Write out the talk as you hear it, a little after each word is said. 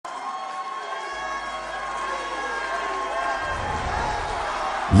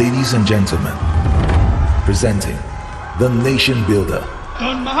Ladies and gentlemen, presenting the Nation Builder.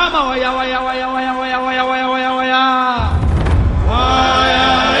 John Mahama waya waya waya waya waya waya waya waya waya waya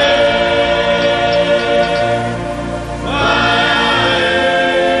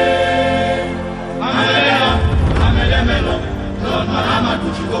John Mahama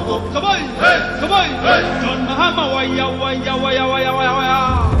tuchikoko. Come on, hey, come on, hey. John Mahama waya waya waya waya waya waya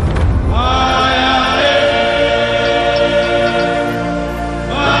waya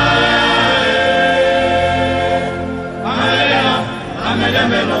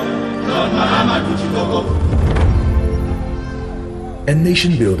A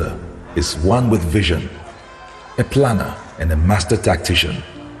nation builder is one with vision, a planner and a master tactician.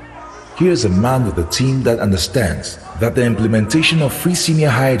 Here's a man with a team that understands that the implementation of free senior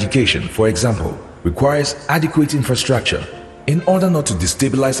higher education, for example, requires adequate infrastructure in order not to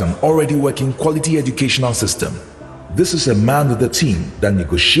destabilize an already working quality educational system. This is a man with a team that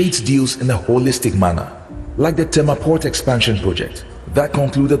negotiates deals in a holistic manner, like the Tema Port Expansion Project that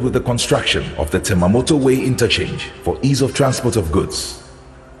concluded with the construction of the Tema Motorway interchange for ease of transport of goods.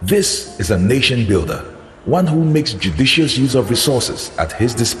 This is a nation builder, one who makes judicious use of resources at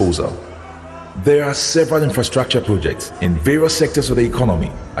his disposal. There are several infrastructure projects in various sectors of the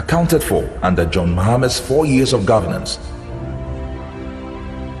economy accounted for under John Mahama's 4 years of governance.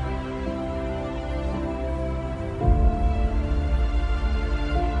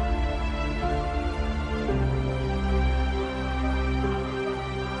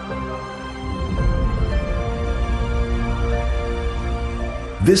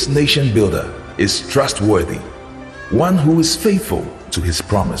 This nation builder is trustworthy, one who is faithful to his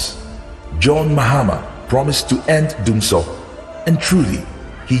promise. John Mahama promised to end Dumso, and truly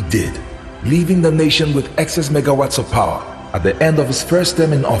he did, leaving the nation with excess megawatts of power at the end of his first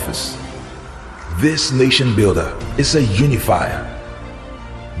term in office. This nation builder is a unifier.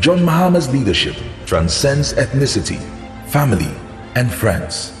 John Mahama's leadership transcends ethnicity, family, and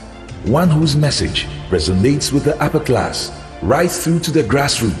friends, one whose message resonates with the upper class right through to the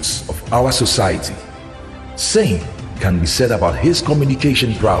grassroots of our society. Same can be said about his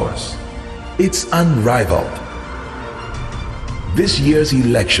communication prowess. It's unrivaled. This year's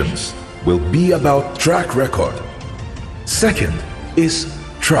elections will be about track record. Second is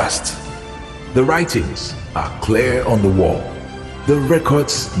trust. The writings are clear on the wall. The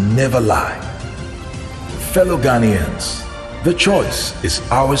records never lie. Fellow Ghanaians, the choice is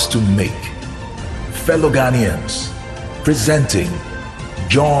ours to make. Fellow Ghanaians, presenting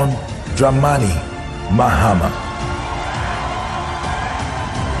John Dramani Mahama.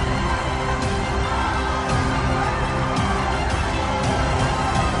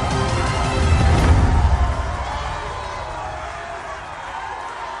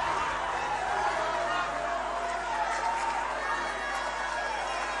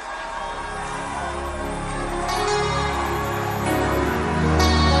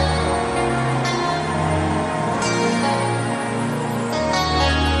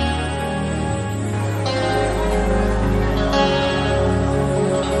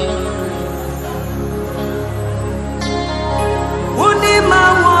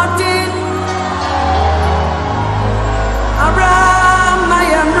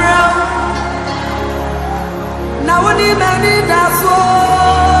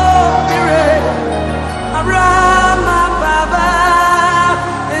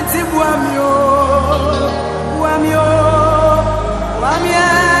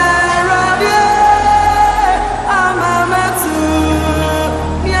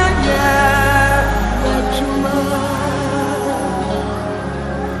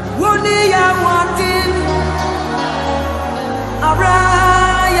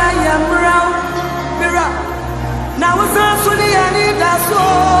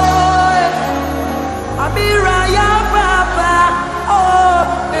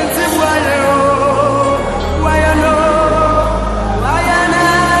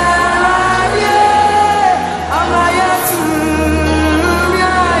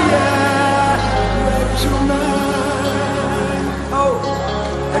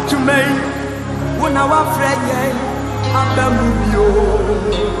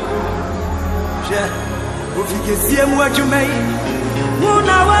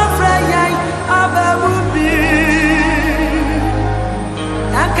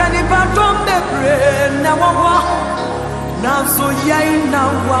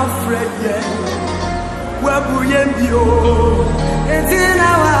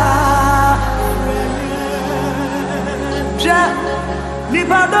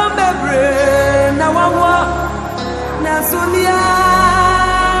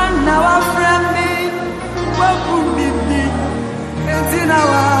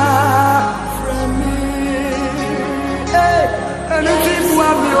 Now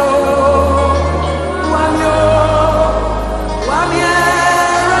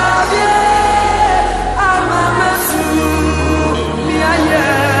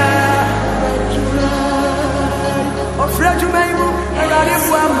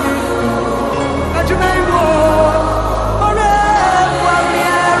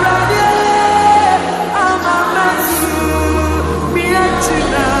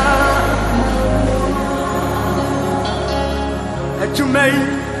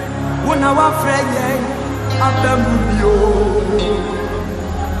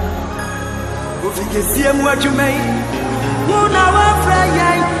Ofikesiemu adwumai Wuna wafra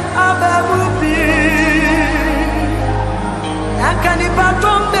yai ababubi Ankani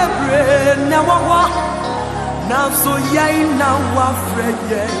batom bebre na wawa Nafso yai na wafra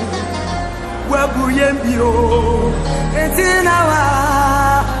yai Wabu yembio Etina wa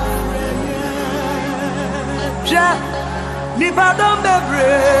Ja Ni batom bebre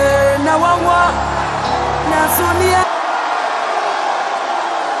na wawa Nafso niya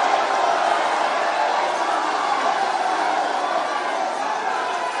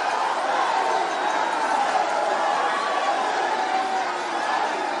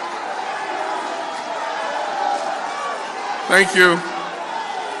Thank you.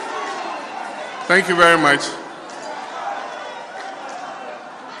 Thank you very much.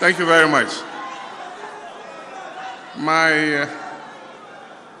 Thank you very much. My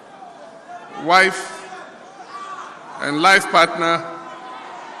wife and life partner,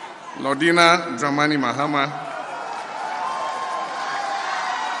 Lordina Dramani Mahama,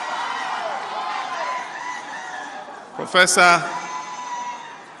 Professor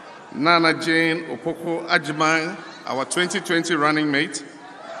Naana Jane Opoku-Agyemang, our 2020 running mate,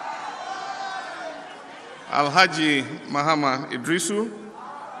 Alhaji Mahama Idrisu,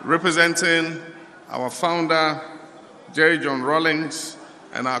 representing our founder, Jerry John Rawlings,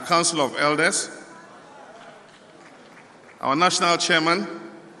 and our Council of Elders, our National Chairman,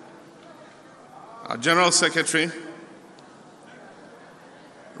 our General Secretary,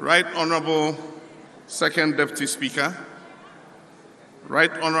 Right Honorable Second Deputy Speaker,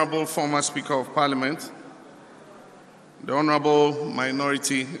 Right Honorable former Speaker of Parliament, the Honorable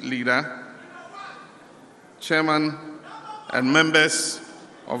Minority Leader, Chairman and members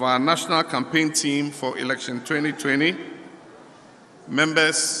of our National Campaign Team for Election 2020,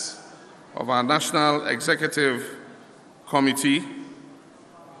 members of our National Executive Committee,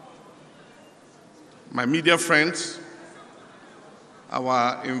 my media friends,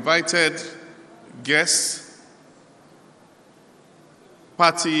 our invited guests,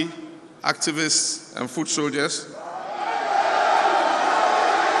 party activists and foot soldiers,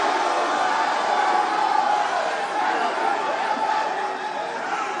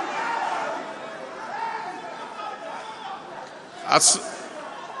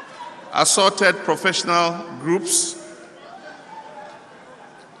 assorted professional groups,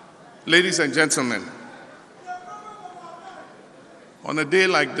 ladies and gentlemen, on a day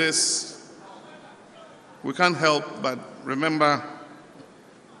like this, we can't help but remember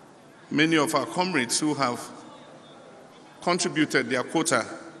many of our comrades who have contributed their quota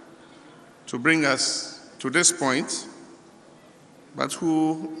to bring us to this point, but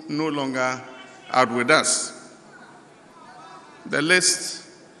who no longer are with us. The list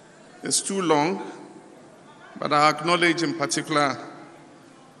is too long, but I acknowledge in particular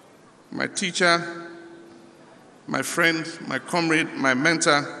my teacher, my friend, my comrade, my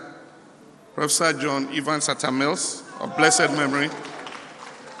mentor, Professor John Evans Atta-Mills, of blessed memory,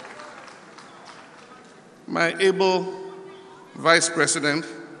 my able Vice President,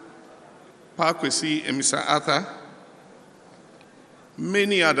 Pakwesi Emisa Arthur,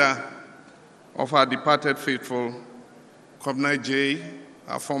 many other of our departed faithful, Kobnai J.,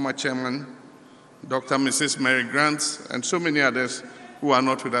 our former chairman, Dr. Mrs. Mary Grant, and so many others who are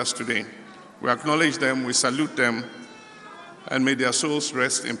not with us today. We acknowledge them, we salute them, and may their souls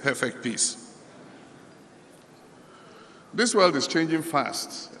rest in perfect peace. This world is changing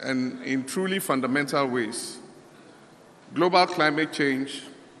fast and in truly fundamental ways. Global climate change,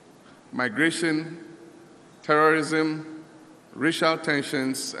 migration, terrorism, racial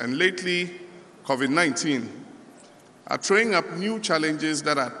tensions, and lately, COVID-19 are throwing up new challenges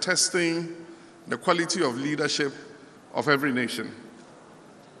that are testing the quality of leadership of every nation.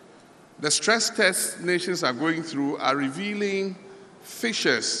 The stress tests nations are going through are revealing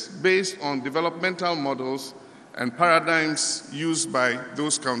fissures based on developmental models and paradigms used by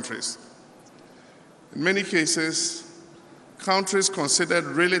those countries. In many cases, countries considered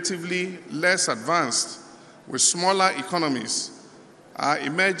relatively less advanced with smaller economies are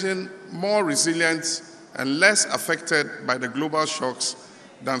emerging more resilient and less affected by the global shocks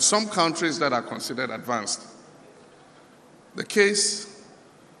than some countries that are considered advanced. The case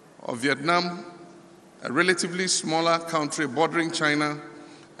of Vietnam, a relatively smaller country bordering China,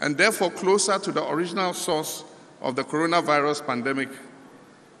 and therefore closer to the original source of the coronavirus pandemic,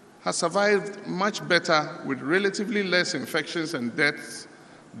 has survived much better with relatively less infections and deaths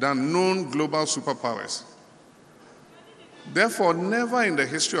than known global superpowers. Therefore, never in the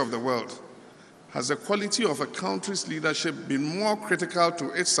history of the world has the quality of a country's leadership been more critical to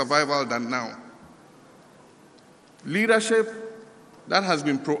its survival than now. Leadership that has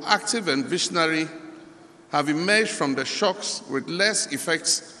been proactive and visionary have emerged from the shocks with less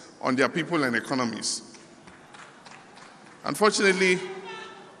effects on their people and economies. Unfortunately,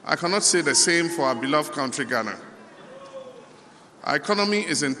 I cannot say the same for our beloved country, Ghana. Our economy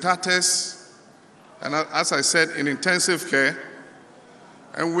is in tatters, and as I said, in intensive care,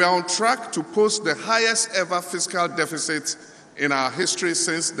 and we are on track to post the highest ever fiscal deficit in our history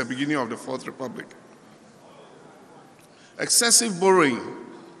since the beginning of the Fourth Republic. Excessive borrowing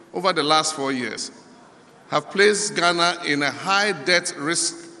over the last 4 years have placed Ghana in a high debt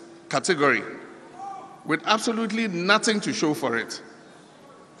risk category with absolutely nothing to show for it.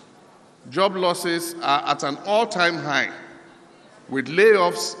 Job losses are at an all-time high, with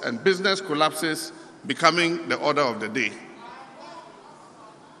layoffs and business collapses becoming the order of the day.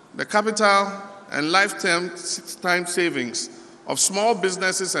 The capital and lifetime savings of small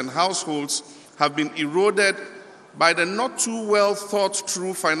businesses and households have been eroded by the not too well thought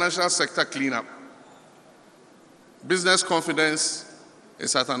through financial sector cleanup. Business confidence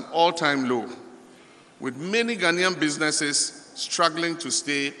is at an all-time low, with many Ghanaian businesses struggling to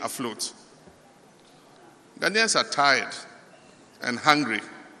stay afloat. Ghanaians are tired and hungry,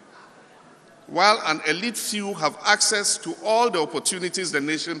 while an elite few have access to all the opportunities the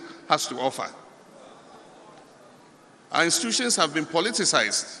nation has to offer. Our institutions have been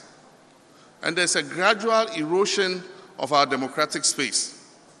politicized, and there's a gradual erosion of our democratic space.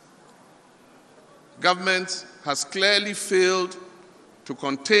 Government has clearly failed to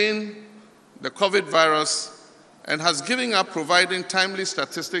contain the COVID virus and has given up providing timely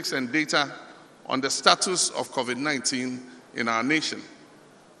statistics and data on the status of COVID-19 in our nation.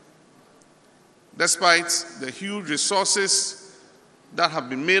 Despite the huge resources that have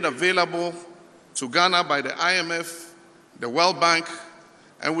been made available to Ghana by the IMF, the World Bank,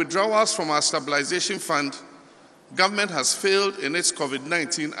 and withdrawals from our stabilization fund, government has failed in its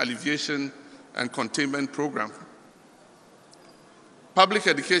COVID-19 alleviation and containment program. Public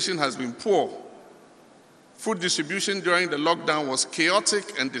education has been poor. Food distribution during the lockdown was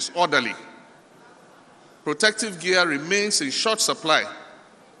chaotic and disorderly. Protective gear remains in short supply,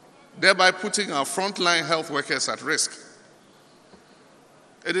 thereby putting our frontline health workers at risk.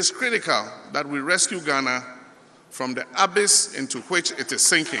 It is critical that we rescue Ghana from the abyss into which it is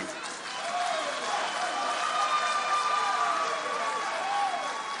sinking.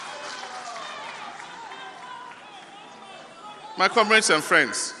 My comrades and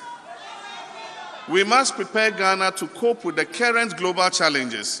friends, we must prepare Ghana to cope with the current global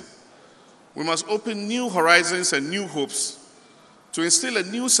challenges. We must open new horizons and new hopes to instill a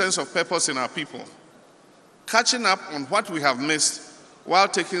new sense of purpose in our people, catching up on what we have missed while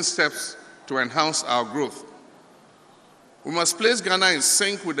taking steps to enhance our growth. We must place Ghana in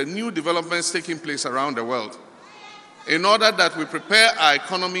sync with the new developments taking place around the world in order that we prepare our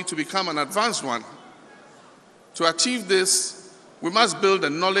economy to become an advanced one. To achieve this, we must build a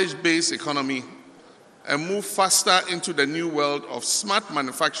knowledge-based economy and move faster into the new world of smart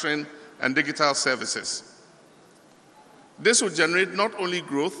manufacturing and digital services. This will generate not only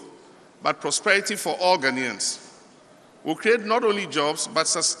growth, but prosperity for all Ghanaians. We'll create not only jobs, but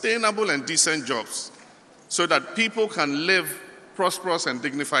sustainable and decent jobs, so that people can live prosperous and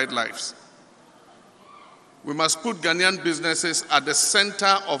dignified lives. We must put Ghanaian businesses at the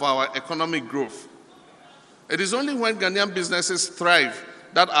center of our economic growth. It is only when Ghanaian businesses thrive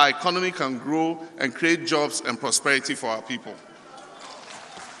that our economy can grow and create jobs and prosperity for our people.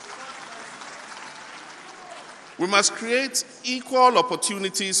 We must create equal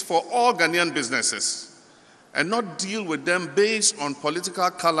opportunities for all Ghanaian businesses and not deal with them based on political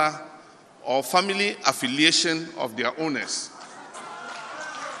color or family affiliation of their owners.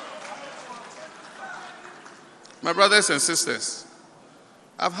 My brothers and sisters,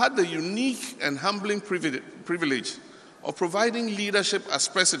 I've had the unique and humbling privilege of providing leadership as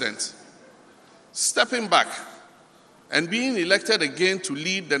president, stepping back, and being elected again to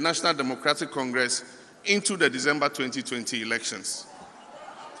lead the National Democratic Congress into the December 2020 elections.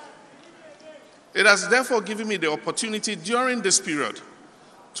 It has therefore given me the opportunity during this period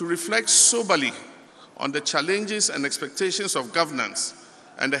to reflect soberly on the challenges and expectations of governance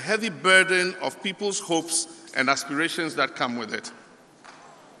and the heavy burden of people's hopes and aspirations that come with it.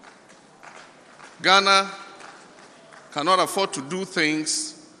 Ghana cannot afford to do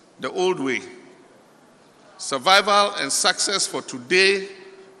things the old way. Survival and success for today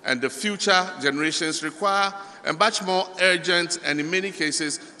and the future generations require a much more urgent and, in many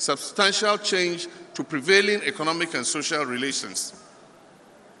cases, substantial change to prevailing economic and social relations.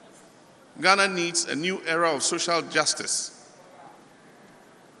 Ghana needs a new era of social justice.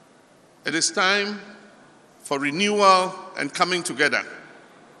 It is time for renewal and coming together.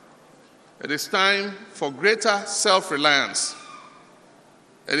 It is time for greater self-reliance.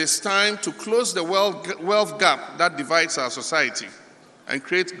 It is time to close the wealth gap that divides our society and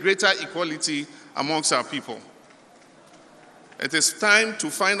create greater equality amongst our people. It is time to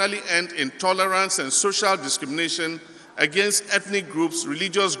finally end intolerance and social discrimination against ethnic groups,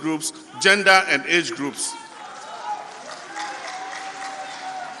 religious groups, gender and age groups.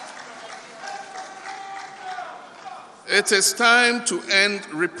 It is time to end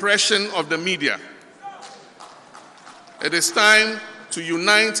repression of the media. It is time to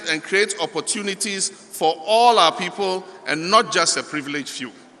unite and create opportunities for all our people and not just a privileged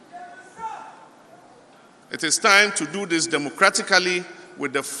few. It is time to do this democratically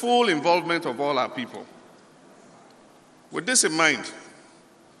with the full involvement of all our people. With this in mind,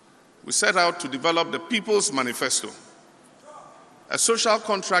 we set out to develop the People's Manifesto, a social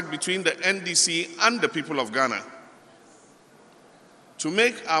contract between the NDC and the people of Ghana. To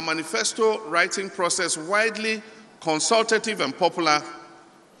make our manifesto writing process widely consultative and popular,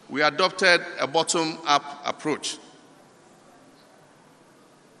 we adopted a bottom-up approach.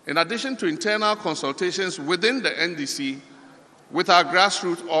 In addition to internal consultations within the NDC, with our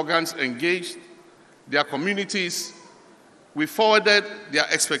grassroots organs engaged, their communities, we forwarded their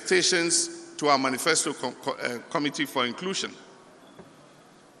expectations to our Manifesto Committee for Inclusion.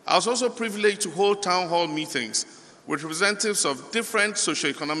 I was also privileged to hold town hall meetings with representatives of different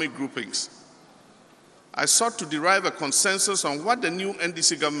socioeconomic groupings. I sought to derive a consensus on what the new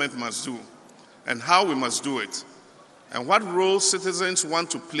NDC government must do and how we must do it, and what role citizens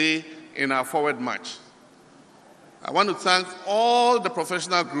want to play in our forward march. I want to thank all the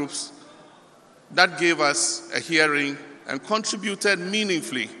professional groups that gave us a hearing and contributed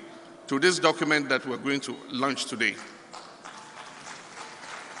meaningfully to this document that we're going to launch today.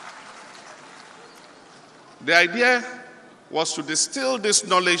 The idea was to distill this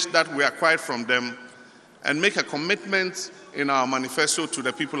knowledge that we acquired from them and make a commitment in our manifesto to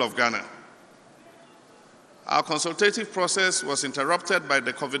the people of Ghana. Our consultative process was interrupted by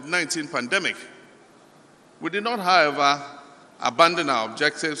the COVID-19 pandemic. We did not, however, abandon our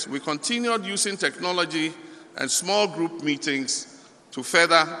objectives. We continued using technology and small group meetings to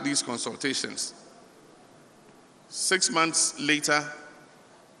further these consultations. 6 months later,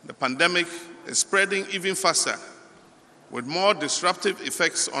 the pandemic is spreading even faster, with more disruptive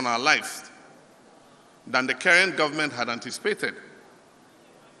effects on our lives than the current government had anticipated.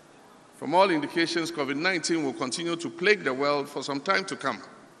 From all indications, COVID-19 will continue to plague the world for some time to come.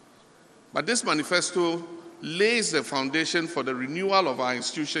 But this manifesto lays the foundation for the renewal of our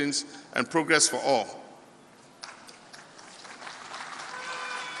institutions and progress for all.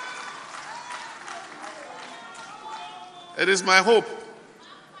 It is my hope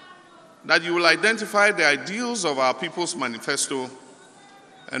that you will identify the ideals of our People's Manifesto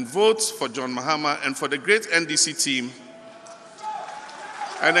and vote for John Mahama and for the great NDC team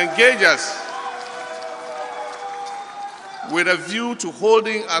and engage us with a view to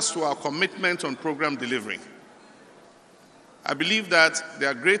holding us to our commitment on program delivery. I believe that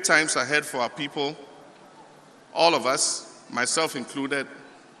there are great times ahead for our people. All of us, myself included,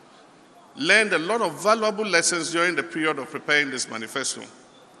 learned a lot of valuable lessons during the period of preparing this manifesto.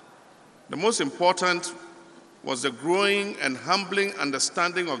 The most important was the growing and humbling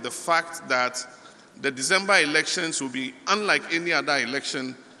understanding of the fact that the December elections will be unlike any other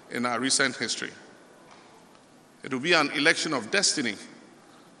election in our recent history. It will be an election of destiny.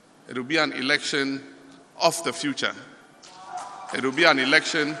 It will be an election of the future. It will be an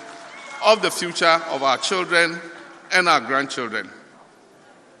election of the future of our children and our grandchildren.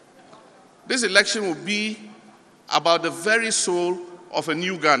 This election will be about the very soul of a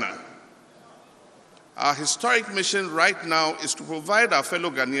new Ghana. Our historic mission right now is to provide our fellow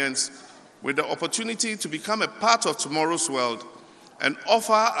Ghanaians with the opportunity to become a part of tomorrow's world and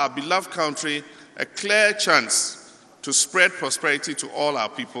offer our beloved country a clear chance to spread prosperity to all our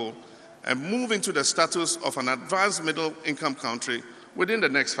people and move into the status of an advanced middle-income country within the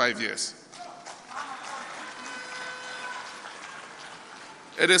next 5 years.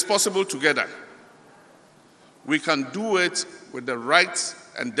 It is possible together. We can do it with the right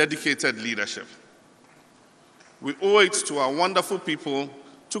and dedicated leadership. We owe it to our wonderful people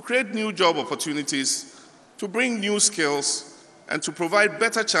to create new job opportunities, to bring new skills, and to provide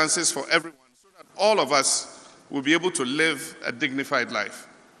better chances for everyone so that all of us will be able to live a dignified life.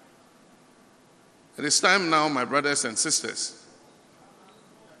 It is time now, my brothers and sisters.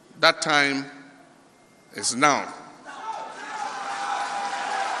 That time is now.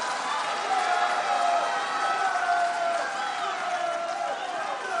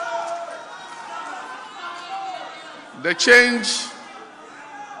 The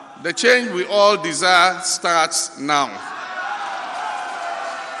change we all desire starts now.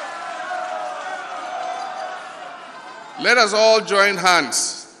 Let us all join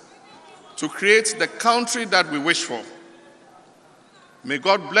hands to create the country that we wish for. May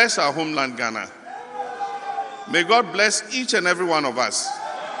God bless our homeland, Ghana. May God bless each and every one of us.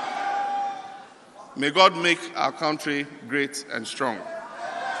 May God make our country great and strong.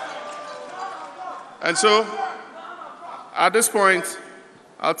 And so, at this point,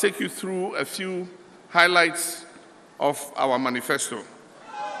 I'll take you through a few highlights of our manifesto,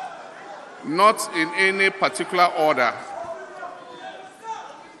 not in any particular order.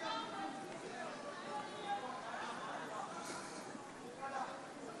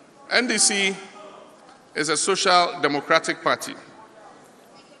 NDC is a social democratic party.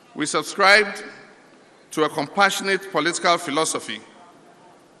 We subscribed to a compassionate political philosophy,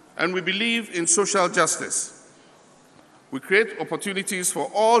 and we believe in social justice. We create opportunities for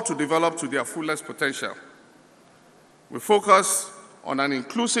all to develop to their fullest potential. We focus on an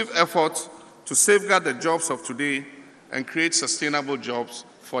inclusive effort to safeguard the jobs of today and create sustainable jobs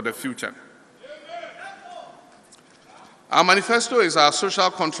for the future. Our manifesto is our social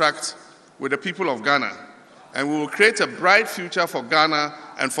contract with the people of Ghana, and we will create a bright future for Ghana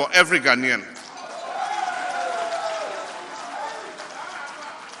and for every Ghanaian.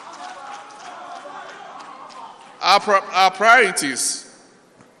 Our priorities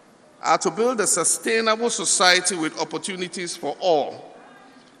are to build a sustainable society with opportunities for all,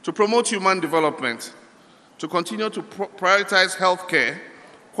 to promote human development, to continue to prioritize healthcare,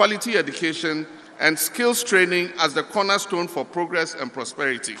 quality education, and skills training as the cornerstone for progress and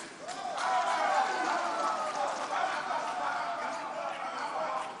prosperity.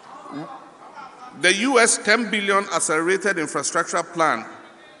 The US $10 billion accelerated infrastructure plan,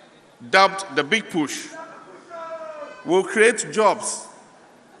 dubbed the Big Push, will create jobs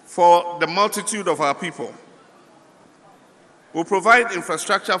for the multitude of our people. We'll provide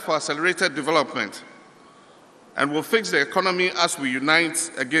infrastructure for accelerated development, and will fix the economy as we unite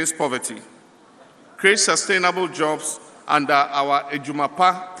against poverty, create sustainable jobs under our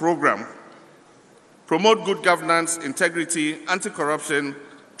Ejumapa program, promote good governance, integrity, anti-corruption,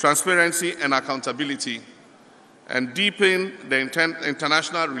 transparency, and accountability, and deepen the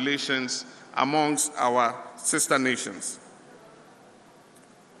international relations amongst our sister nations.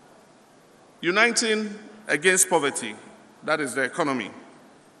 Uniting against poverty, that is the economy.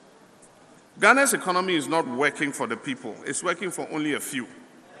 Ghana's economy is not working for the people, it's working for only a few.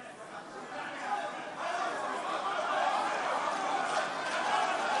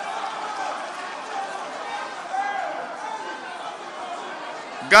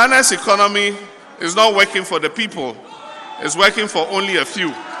 Ghana's economy is not working for the people, it's working for only a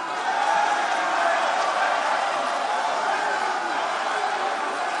few.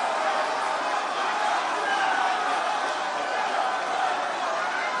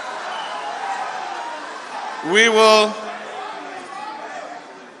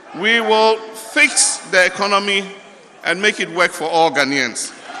 We will fix the economy and make it work for all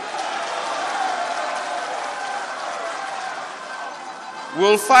Ghanaians.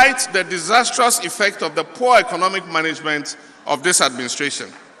 We'll fight the disastrous effect of the poor economic management of this administration.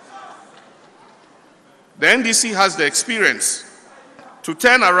 The NDC has the experience to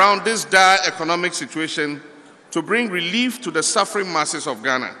turn around this dire economic situation to bring relief to the suffering masses of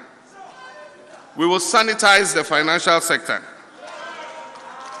Ghana. We will sanitize the financial sector.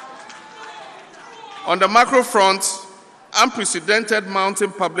 On the macro front, unprecedented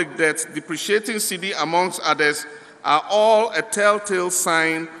mounting public debt, depreciating cedi, amongst others, are all a telltale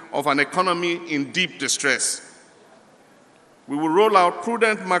sign of an economy in deep distress. We will roll out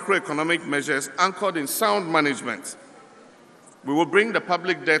prudent macroeconomic measures anchored in sound management. We will bring the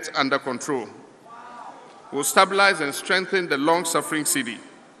public debt under control. We will stabilize and strengthen the long-suffering cedi,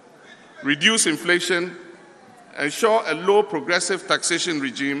 reduce inflation, ensure a low progressive taxation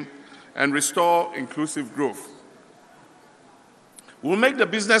regime, and restore inclusive growth. We'll make the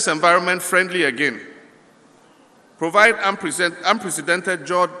business environment friendly again, provide unprecedented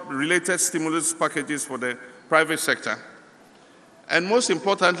job-related stimulus packages for the private sector, and most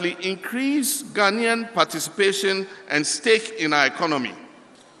importantly, increase Ghanaian participation and stake in our economy.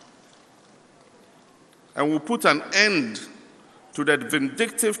 And we'll put an end to the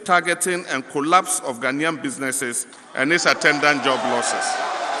vindictive targeting and collapse of Ghanaian businesses and its attendant job losses.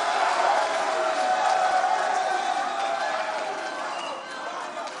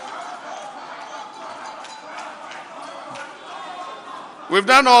 We've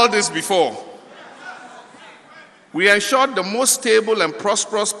done all this before. We ensured the most stable and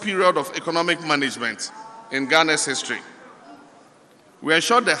prosperous period of economic management in Ghana's history. We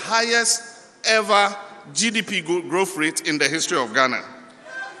ensured the highest ever GDP growth rate in the history of Ghana.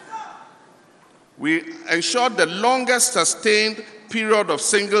 We ensured the longest sustained period of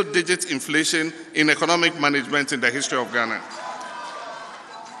single-digit inflation in economic management in the history of Ghana.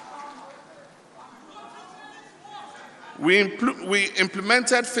 We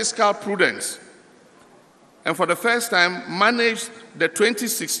implemented fiscal prudence and for the first time managed the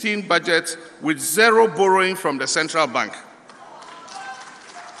 2016 budget with zero borrowing from the central bank.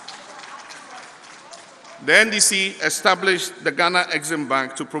 The NDC established the Ghana Exim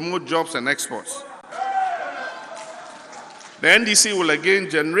Bank to promote jobs and exports. The NDC will again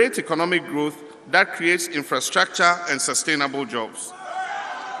generate economic growth that creates infrastructure and sustainable jobs.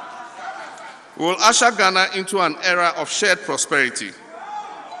 We will usher Ghana into an era of shared prosperity,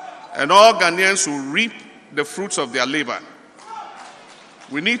 and all Ghanaians will reap the fruits of their labor.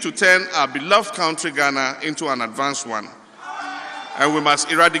 We need to turn our beloved country, Ghana, into an advanced one, and we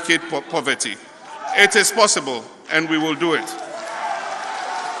must eradicate poverty. It is possible, and we will do it.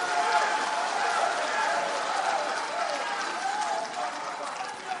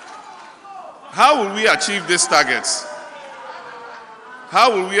 How will we achieve these targets?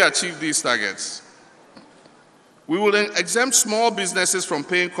 How will we achieve these targets? We will exempt small businesses from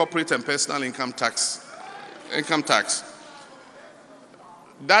paying corporate and personal income tax.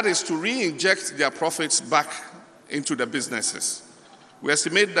 That is to re-inject their profits back into the businesses. We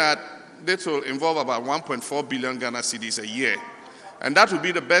estimate that this will involve about 1.4 billion Ghana cedis a year. And that will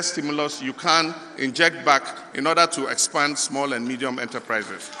be the best stimulus you can inject back in order to expand small and medium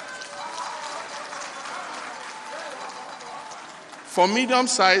enterprises. For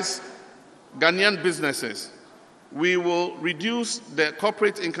medium-sized Ghanaian businesses, we will reduce the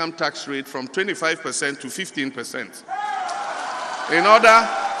corporate income tax rate from 25% to 15% in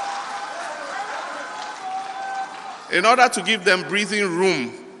order to give them breathing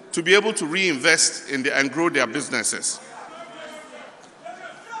room to be able to reinvest in and grow their businesses.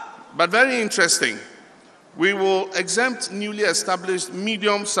 But very interesting, we will exempt newly established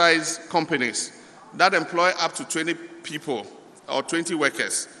medium-sized companies that employ up to 20 people or 20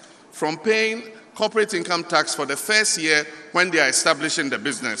 workers from paying corporate income tax for the first year when they are establishing the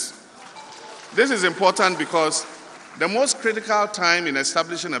business. This is important because the most critical time in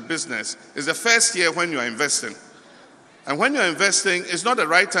establishing a business is the first year when you are investing. And when you're investing, it's not the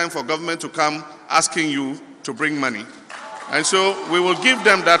right time for government to come asking you to bring money. And so we will give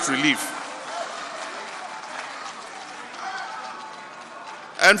them that relief.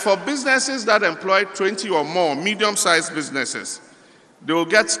 And for businesses that employ 20 or more, medium-sized businesses, they will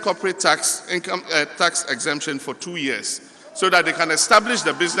get corporate tax exemption for 2 years so that they can establish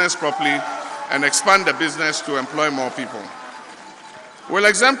the business properly and expand the business to employ more people. We'll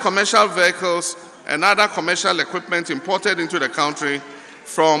exempt commercial vehicles and other commercial equipment imported into the country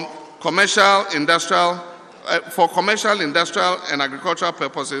from commercial, industrial, and agricultural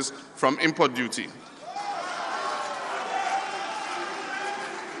purposes from import duty.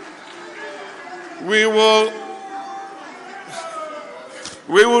 We will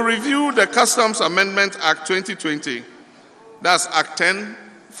review the Customs Amendment Act 2020, that's Act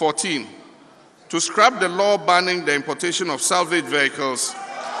 1014, to scrap the law banning the importation of salvage vehicles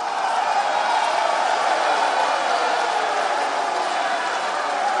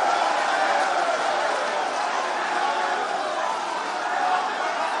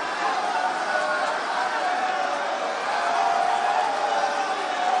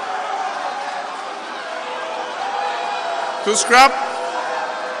to scrap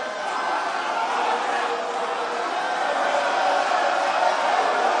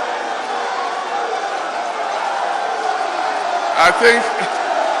I think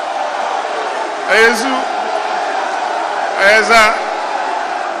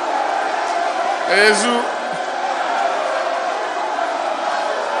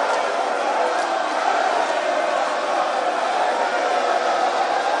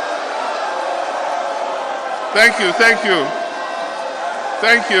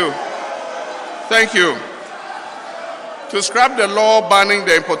Thank you. To scrap the law banning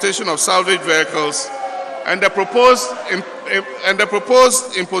the importation of salvage vehicles and the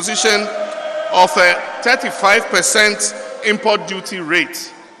proposed imposition of a 35% import duty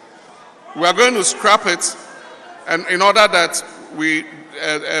rate. We are going to scrap it, and in order that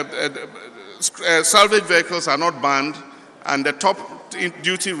salvage vehicles are not banned, and the top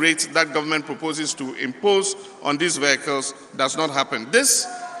duty rate that government proposes to impose on these vehicles does not happen. This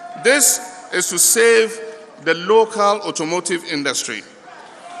is to save the local automotive industry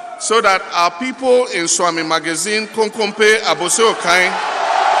so that our people in Swami Magazine, Konkompe, Abose Okai,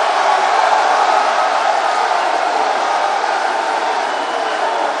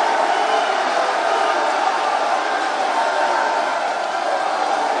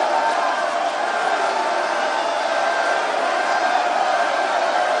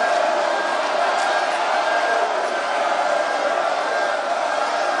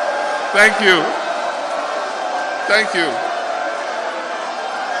 Thank you. Thank you.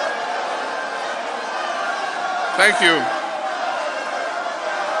 Thank you.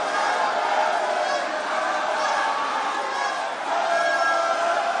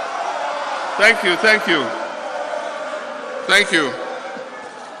 Thank you. Thank you. Thank you.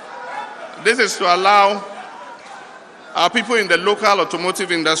 This is to allow our people in the local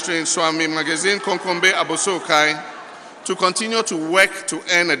automotive industry in Swami Magazine, Konkombe, Abosokai, to continue to work to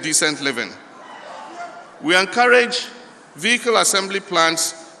earn a decent living. We encourage vehicle assembly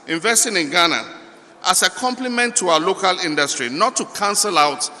plants investing in Ghana as a complement to our local industry, not to cancel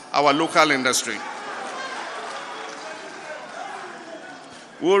out our local industry.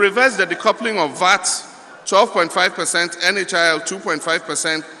 We will reverse the decoupling of VAT, 12.5%, NHIL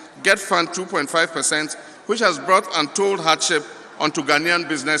 2.5%, Get Fund 2.5%, which has brought untold hardship onto Ghanaian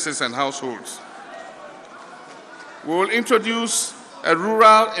businesses and households. We will introduce a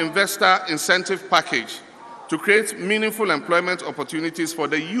rural investor incentive package to create meaningful employment opportunities for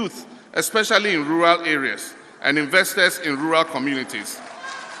the youth, especially in rural areas, and investors in rural communities.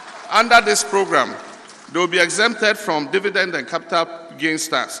 Under this program, they will be exempted from dividend and capital gains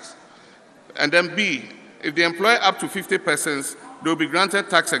tax. And then B, if they employ up to 50 persons, they will be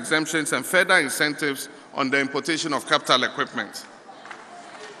granted tax exemptions and further incentives on the importation of capital equipment.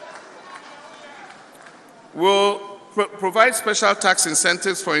 We'll provide special tax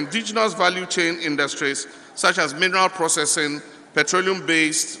incentives for indigenous value chain industries such as mineral processing,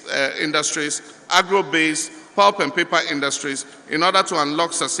 petroleum-based industries, agro-based, pulp and paper industries in order to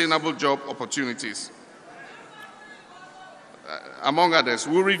unlock sustainable job opportunities. Among others,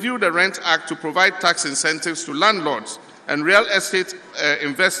 we'll review the Rent Act to provide tax incentives to landlords and real estate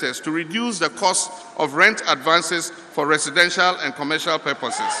investors to reduce the cost of rent advances for residential and commercial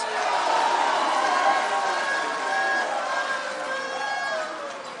purposes.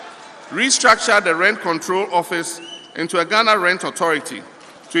 Restructure the Rent Control Office into a Ghana Rent Authority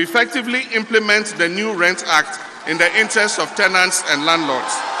to effectively implement the new Rent Act in the interest of tenants and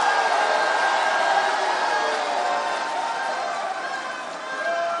landlords.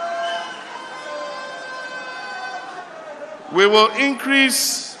 We will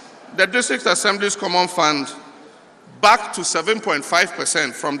increase the District Assembly's Common Fund back to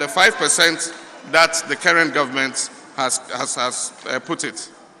 7.5% from the 5% that the current government has put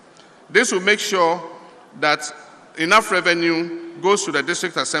it. This will make sure that enough revenue goes to the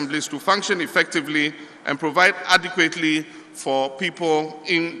district assemblies to function effectively and provide adequately for people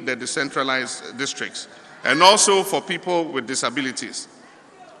in the decentralized districts, and also for people with disabilities.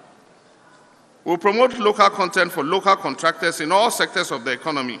 We'll promote local content for local contractors in all sectors of the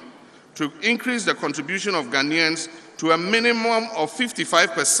economy to increase the contribution of Ghanaians to a minimum of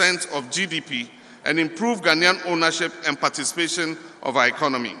 55% of GDP and improve Ghanaian ownership and participation of our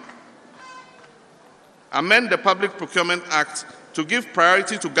economy. Amend the Public Procurement Act to give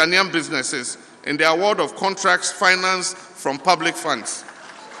priority to Ghanaian businesses in the award of contracts financed from public funds.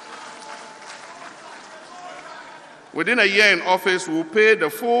 Within a year in office, we will pay the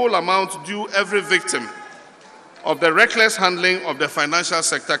full amount due every victim of the reckless handling of the financial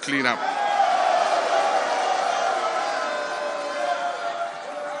sector cleanup.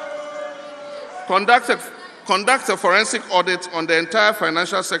 Conduct a forensic audit on the entire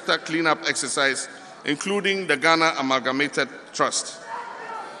financial sector cleanup exercise, including the Ghana Amalgamated Trust.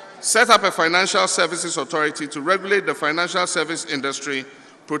 Set up a financial services authority to regulate the financial service industry,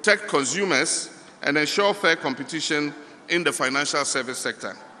 protect consumers, and ensure fair competition in the financial service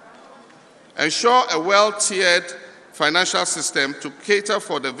sector. Ensure a well-tiered financial system to cater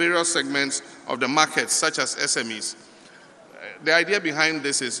for the various segments of the market, such as SMEs. The idea behind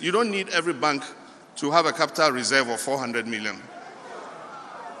this is you don't need every bank to have a capital reserve of 400 million.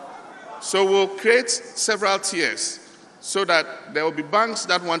 So we'll create several tiers so that there will be banks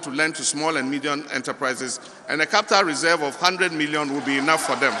that want to lend to small and medium enterprises, and a capital reserve of 100 million will be enough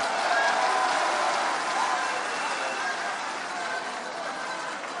for them.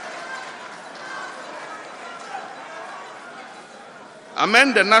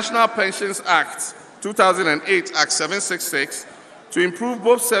 Amend the National Pensions Act, 2008, Act 766, to improve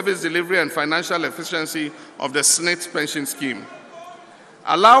both service delivery and financial efficiency of the SNIT pension scheme.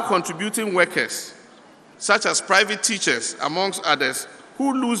 Allow contributing workers, such as private teachers, amongst others,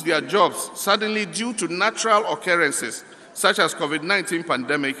 who lose their jobs suddenly due to natural occurrences, such as COVID-19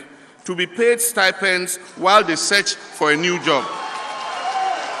 pandemic, to be paid stipends while they search for a new job.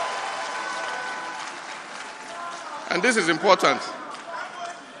 And this is important.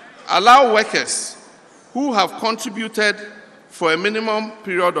 Allow workers who have contributed for a minimum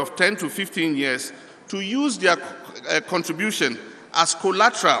period of 10 to 15 years to use their contribution as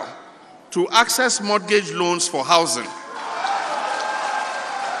collateral to access mortgage loans for housing.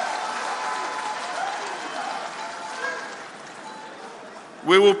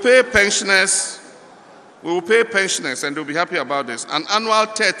 We will pay pensioners, and they'll be happy about this, an annual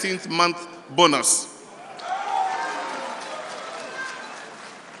 13th month bonus.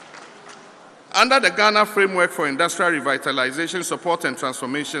 Under the Ghana Framework for Industrial Revitalization, Support and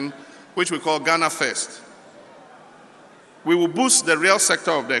Transformation, which we call Ghana First, we will boost the real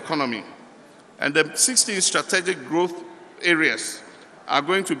sector of the economy. And the 16 strategic growth areas are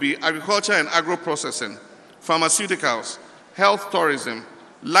going to be agriculture and agro-processing, pharmaceuticals, health tourism,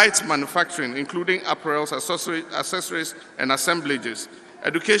 light manufacturing, including apparels, accessories, and assemblages,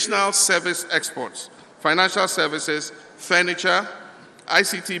 educational service exports, financial services, furniture,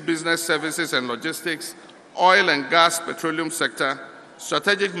 ICT business services and logistics, oil and gas petroleum sector,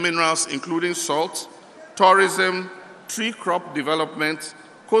 strategic minerals, including salt, tourism, tree crop development,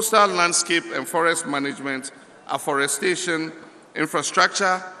 coastal landscape and forest management, afforestation,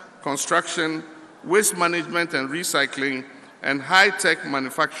 infrastructure, construction, waste management and recycling, and high-tech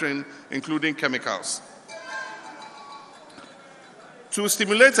manufacturing, including chemicals. To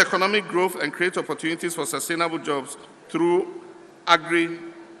stimulate economic growth and create opportunities for sustainable jobs through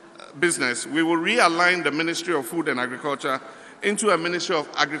agri-business, we will realign the Ministry of Food and Agriculture into a Ministry of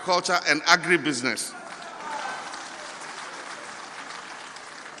Agriculture and Agribusiness.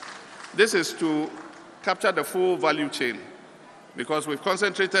 This is to capture the full value chain, because we've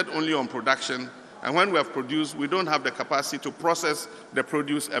concentrated only on production, and when we have produced, we don't have the capacity to process the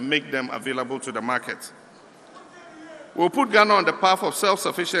produce and make them available to the market. We'll put Ghana on the path of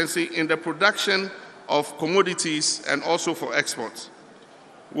self-sufficiency in the production of commodities and also for export.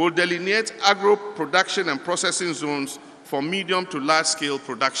 We'll delineate agro-production and processing zones for medium to large-scale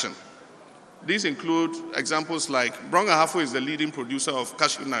production. These include examples like Brong-Ahafo is the leading producer of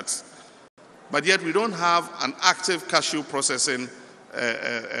cashew nuts, but yet we don't have an active cashew processing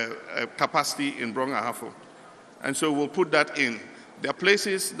capacity in Brong-Ahafo. And so we'll put that in. There are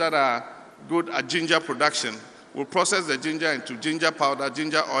places that are good at ginger production. We'll process the ginger into ginger powder,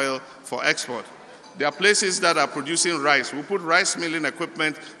 ginger oil for export. There are places that are producing rice. We'll put rice milling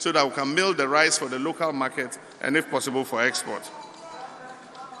equipment so that we can mill the rice for the local market and, if possible, for export.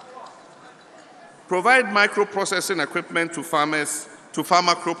 Provide micro-processing equipment to farmers, to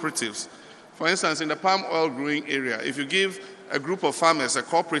farmer cooperatives. For instance, in the palm oil growing area, if you give a group of farmers, a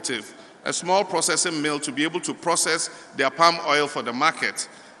cooperative, a small processing mill to be able to process their palm oil for the market,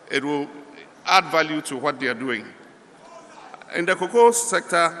 it will add value to what they are doing. In the cocoa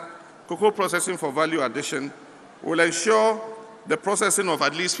sector, cocoa processing for value addition will ensure the processing of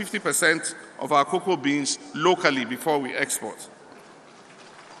at least 50% of our cocoa beans locally before we export.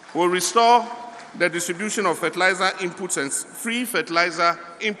 We'll restore the distribution of fertilizer inputs and free fertilizer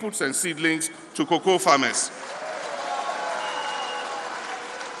inputs and seedlings to cocoa farmers.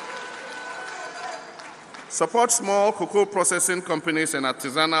 Support small cocoa processing companies and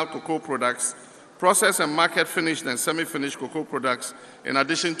artisanal cocoa products, process and market finished and semi-finished cocoa products, in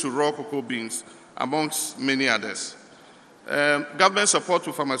addition to raw cocoa beans, amongst many others. Government support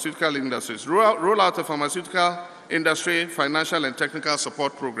to pharmaceutical industries. Roll out a pharmaceutical industry financial and technical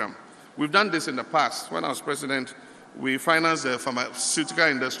support program. We've done this in the past. When I was president, we financed the pharmaceutical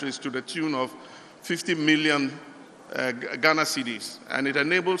industries to the tune of 50 million Ghana cedis, and it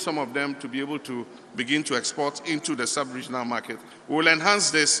enabled some of them to be able to begin to export into the sub-regional market. We will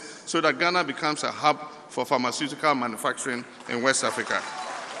enhance this so that Ghana becomes a hub for pharmaceutical manufacturing in West Africa.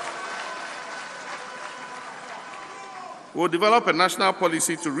 We'll develop a national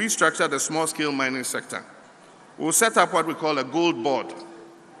policy to restructure the small-scale mining sector. We'll set up what we call a gold board.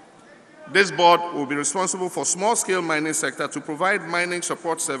 This board will be responsible for small-scale mining sector to provide mining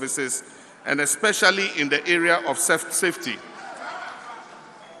support services, and especially in the area of safety.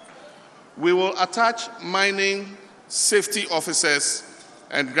 We will attach mining safety officers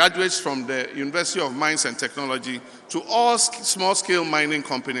and graduates from the University of Mines and Technology to all small-scale mining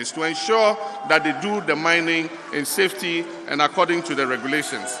companies to ensure that they do the mining in safety and according to the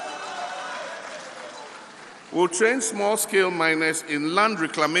regulations. We'll train small-scale miners in land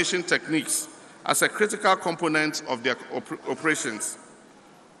reclamation techniques as a critical component of their operations.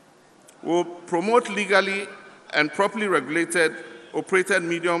 We'll promote legally and properly regulated, operated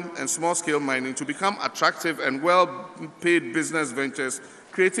medium and small-scale mining to become attractive and well-paid business ventures,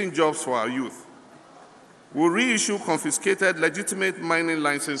 creating jobs for our youth. We'll reissue confiscated legitimate mining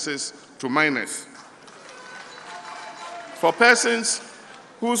licenses to miners. For persons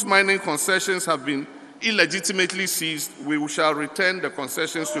whose mining concessions have been illegitimately seized, we shall return the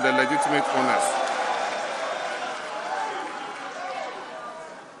concessions to the legitimate owners.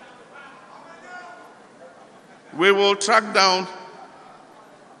 We will track down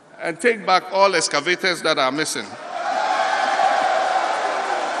and take back all excavators that are missing.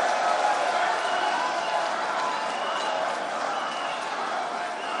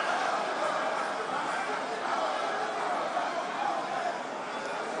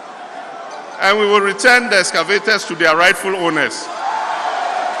 And we will return the excavators to their rightful owners.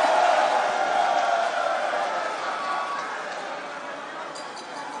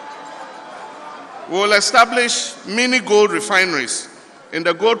 We will establish mini gold refineries in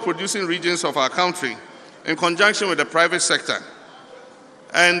the gold-producing regions of our country in conjunction with the private sector.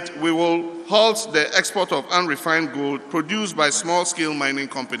 And we will halt the export of unrefined gold produced by small-scale mining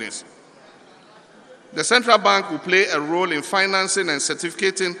companies. The central bank will play a role in financing and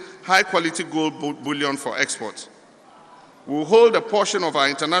certificating high-quality gold bullion for export. We will hold a portion of our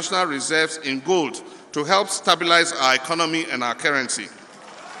international reserves in gold to help stabilize our economy and our currency.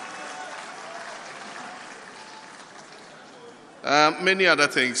 Many other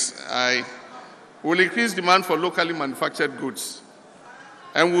things. I will increase demand for locally manufactured goods,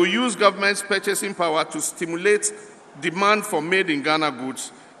 and will use government's purchasing power to stimulate demand for made-in-Ghana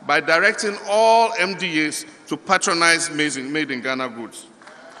goods by directing all MDAs to patronize made-in-Ghana goods.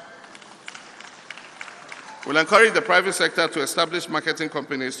 We'll encourage the private sector to establish marketing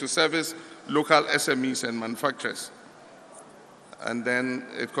companies to service local SMEs and manufacturers. And then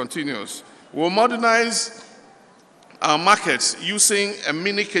it continues. We'll modernize our markets using a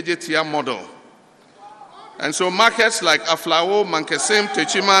mini KJTR model. And so markets like Aflao, Mankesim,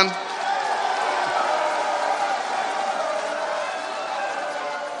 Techiman,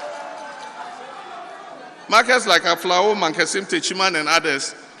 and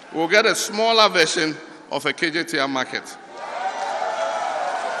others will get a smaller version of a KJTR market.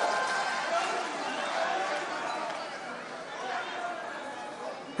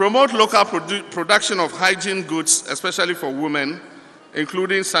 Promote local production of hygiene goods, especially for women,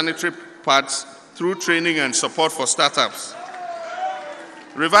 including sanitary pads, through training and support for startups.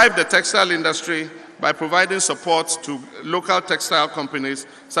 Revive the textile industry by providing support to local textile companies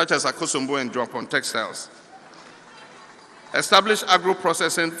such as Akosombo and Dropon Textiles. Establish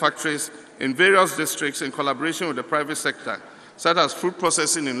agro-processing factories in various districts in collaboration with the private sector, such as fruit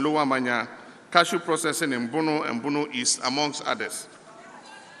processing in Lower Manya, cashew processing in Bono and Bono East, amongst others.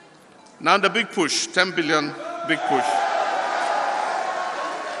 Now the big push, 10 billion big push.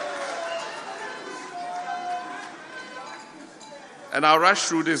 And I'll rush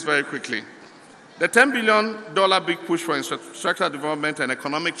through this very quickly. The $10 billion big push for infrastructure development and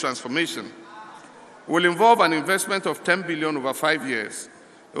economic transformation will involve an investment of $10 billion over 5 years.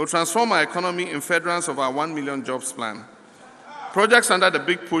 It will transform our economy in furtherance of our 1 million jobs plan. Projects under the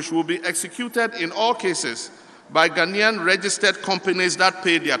big push will be executed in all cases by Ghanaian registered companies that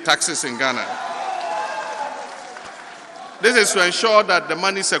pay their taxes in Ghana. This is to ensure that the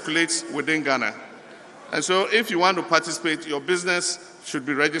money circulates within Ghana. And so if you want to participate, your business should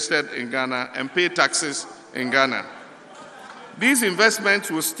be registered in Ghana and pay taxes in Ghana. These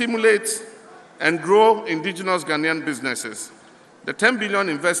investments will stimulate and grow indigenous Ghanaian businesses. The 10 billion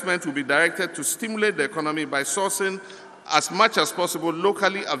investment will be directed to stimulate the economy by sourcing as much as possible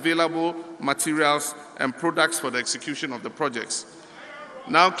locally available materials and products for the execution of the projects.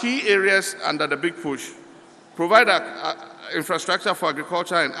 Now, key areas under the big push: provide infrastructure for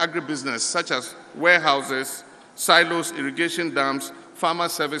agriculture and agribusiness, such as warehouses, silos, irrigation dams, farmer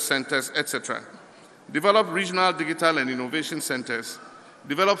service centers, etc. Develop regional digital and innovation centers.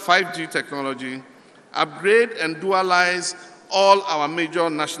 Develop 5G technology. Upgrade and dualize all our major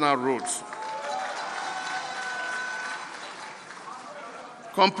national roads.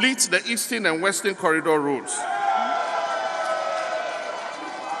 Complete the Eastern and Western Corridor roads.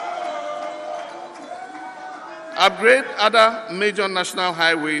 Upgrade other major national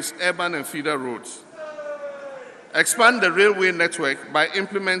highways, urban and feeder roads. Expand the railway network by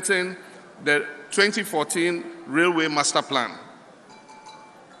implementing the 2014 Railway Master Plan.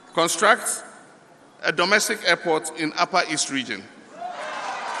 Construct a domestic airport in Upper East Region.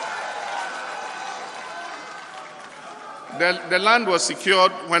 The land was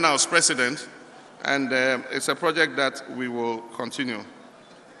secured when I was president, and it's a project that we will continue.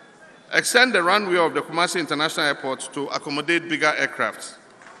 Extend the runway of the Kumasi International Airport to accommodate bigger aircraft.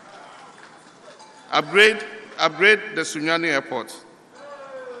 Upgrade the Sunyani Airport.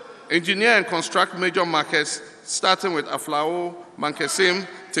 Engineer and construct major markets, starting with Aflao, Mankesim,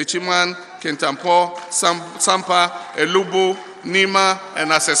 Techiman, Kintampo, Sampa, Elubu, Nima,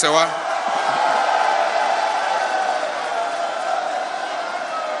 and Asesewa.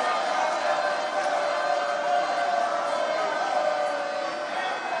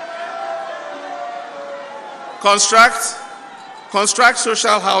 Construct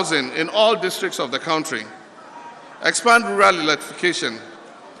social housing in all districts of the country. Expand rural electrification.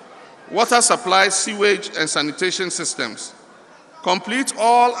 Water supply, sewage, and sanitation systems. Complete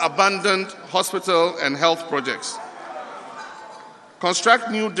all abandoned hospital and health projects. Construct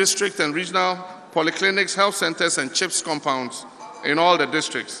new district and regional polyclinics, health centers, and CHIPS compounds in all the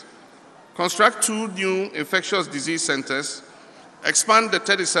districts. Construct 2 new infectious disease centers. Expand the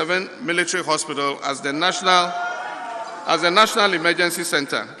 37 military hospital as the national emergency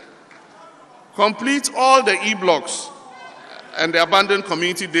center. Complete all the E-blocks and the abandoned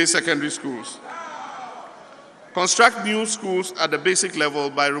community day secondary schools. Construct new schools at the basic level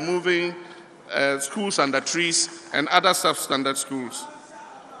by removing schools under trees and other substandard schools.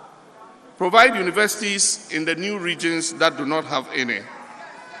 Provide universities in the new regions that do not have any.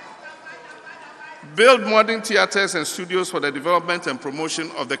 Build modern theaters and studios for the development and promotion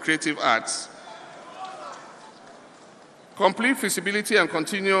of the creative arts. Complete feasibility and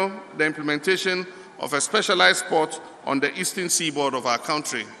continue the implementation of a specialized port on the eastern seaboard of our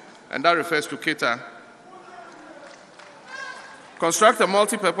country, and that refers to Keita. Construct a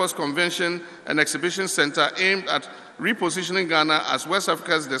multi-purpose convention and exhibition center aimed at repositioning Ghana as West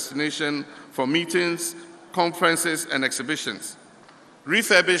Africa's destination for meetings, conferences, and exhibitions.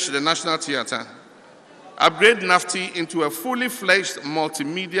 Refurbish the National Theatre. Upgrade NAFTI into a fully fledged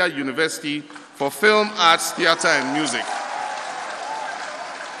multimedia university for film, arts, theatre, and music.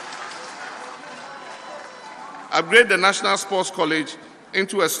 Upgrade the National Sports College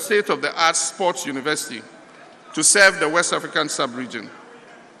into a state-of-the-art sports university to serve the West African sub-region.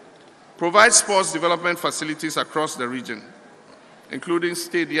 Provide sports development facilities across the region, including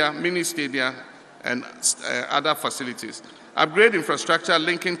stadia, mini stadia, and other facilities. Upgrade infrastructure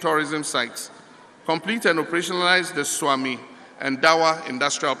linking tourism sites. Complete and operationalize the Swami and Dawa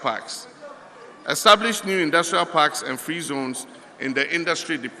industrial parks. Establish new industrial parks and free zones in the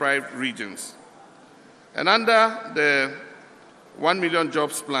industry-deprived regions. And under the 1 million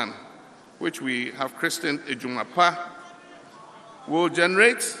jobs plan, which we have christened Ejumapa, will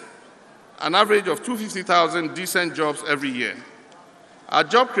generate an average of 250,000 decent jobs every year. Our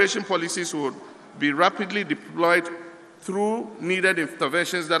job creation policies will be rapidly deployed through needed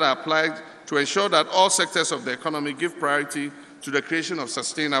interventions that are applied to ensure that all sectors of the economy give priority to the creation of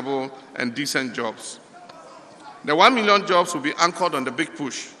sustainable and decent jobs. The 1 million jobs will be anchored on the big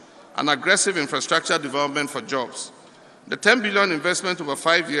push, an aggressive infrastructure development for jobs. The 10 billion investment over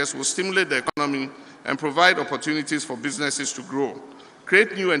 5 years will stimulate the economy and provide opportunities for businesses to grow,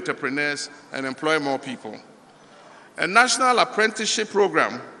 create new entrepreneurs, and employ more people. A national apprenticeship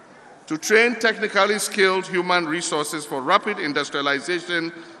program to train technically skilled human resources for rapid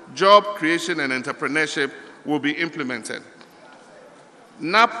industrialization, job creation, and entrepreneurship will be implemented.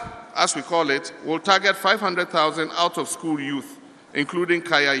 NAP, as we call it, will target 500,000 out-of-school youth, including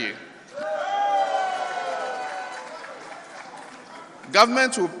Kayaye.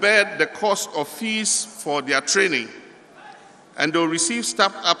 Government will bear the cost of fees for their training, and they'll receive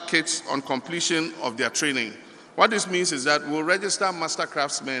start-up kits on completion of their training. What this means is that we'll register master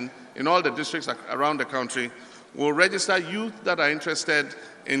craftsmen in all the districts around the country. We'll register youth that are interested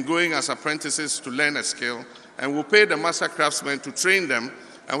in going as apprentices to learn a skill, and we'll pay the master craftsmen to train them,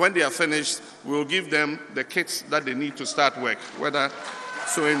 and when they are finished, we'll give them the kits that they need to start work, whether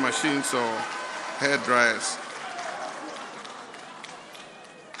sewing machines or hair dryers.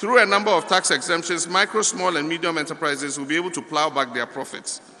 Through a number of tax exemptions, micro, small, and medium enterprises will be able to plow back their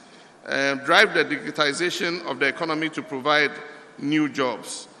profits, drive the digitization of the economy to provide new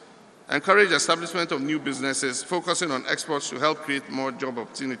jobs, encourage establishment of new businesses, focusing on exports to help create more job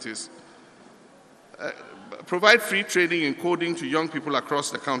opportunities, provide free training in coding to young people across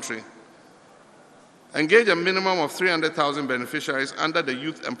the country, engage a minimum of 300,000 beneficiaries under the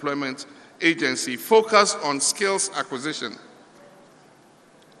Youth Employment Agency, focused on skills acquisition,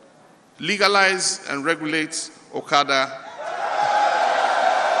 legalize and regulate Okada.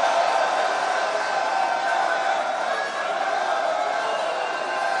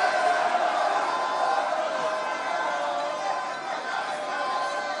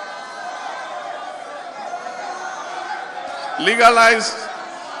 Legalize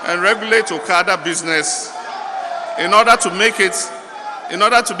and regulate Okada business in order to make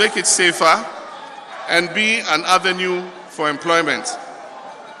it safer and be an avenue for employment.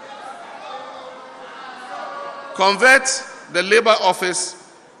 Convert the labor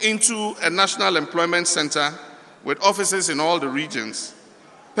office into a national employment center with offices in all the regions.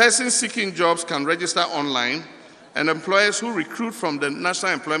 Persons seeking jobs can register online, and employers who recruit from the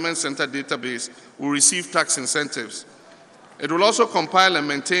National Employment Center database will receive tax incentives. It will also compile and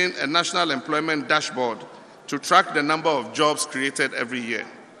maintain a national employment dashboard to track the number of jobs created every year.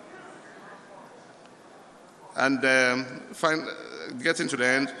 And getting to the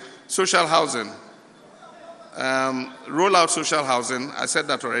end, social housing. Roll out social housing, I said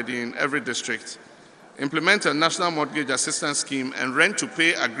that already, in every district. Implement a national mortgage assistance scheme and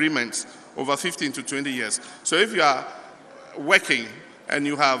rent-to-pay agreements over 15 to 20 years. So if you are working and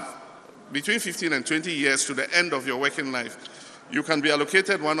you have between 15 and 20 years to the end of your working life, you can be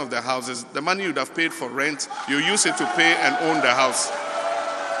allocated one of the houses. The money you'd have paid for rent, you use it to pay and own the house.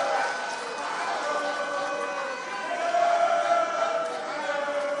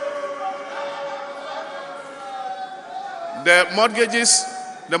 The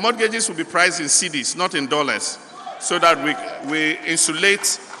mortgages will be priced in cedis, not in dollars, so that we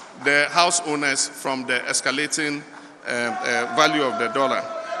insulate the house owners from the escalating value of the dollar.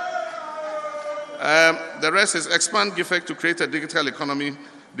 The rest is expand GIFEC to create a digital economy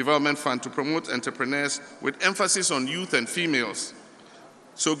development fund to promote entrepreneurs with emphasis on youth and females.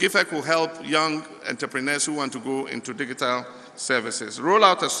 So GIFEC will help young entrepreneurs who want to go into digital services. Roll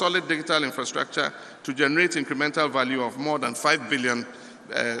out a solid digital infrastructure to generate incremental value of more than 5 billion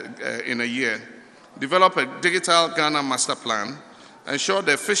in a year. Develop a digital Ghana master plan. Ensure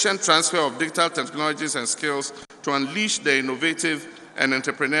the efficient transfer of digital technologies and skills to unleash the innovative and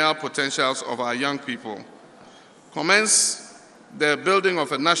entrepreneurial potentials of our young people. Commence the building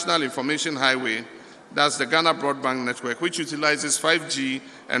of a national information highway, that's the Ghana Broadband Network, which utilizes 5G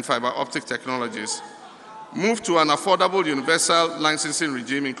and fiber optic technologies. Move to an affordable universal licensing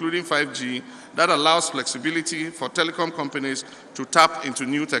regime, including 5G, that allows flexibility for telecom companies to tap into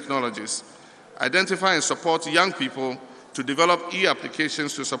new technologies. Identify and support young people to develop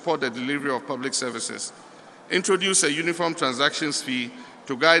e-applications to support the delivery of public services. Introduce a uniform transactions fee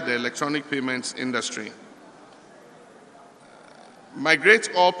to guide the electronic payments industry. Migrate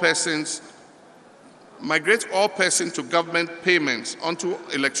all persons to government payments onto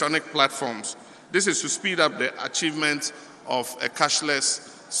electronic platforms. This is to speed up the achievement of a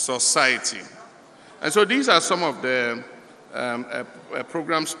cashless society. And so these are some of the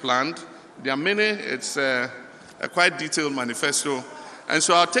programs planned. There are many. It's a quite detailed manifesto. And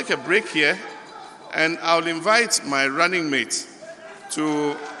so I'll take a break here, and I'll invite my running mate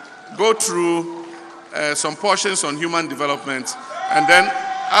to go through some portions on human development, and then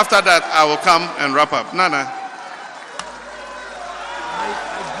after that, I will come and wrap up. Nana.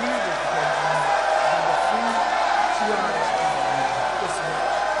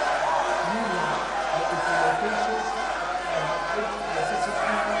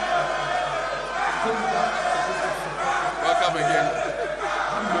 Welcome again.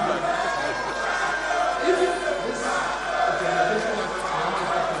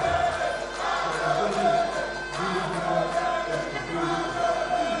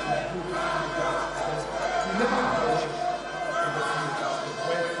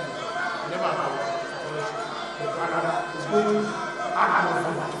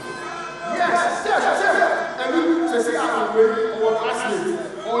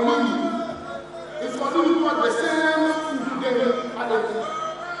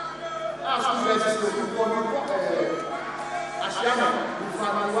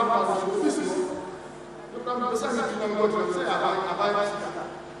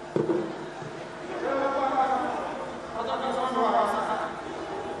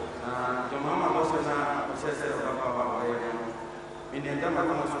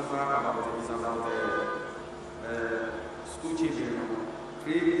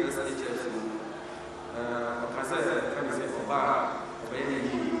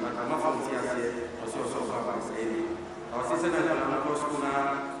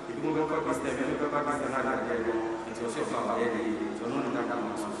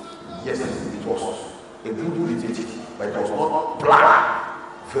 Yes, it was a good initiative, but it was not planned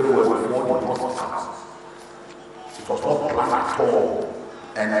very well before the process started. It was not planned at all.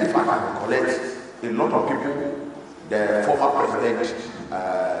 And if I can recollect, a lot of people, the former president,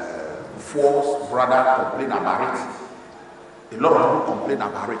 Ford's brother complained about it. A lot of people complained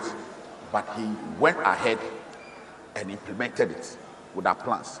about it, but he went ahead and implemented it with our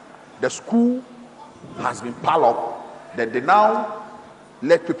plans. The school has been piled up, that they now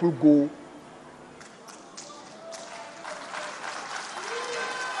let people go.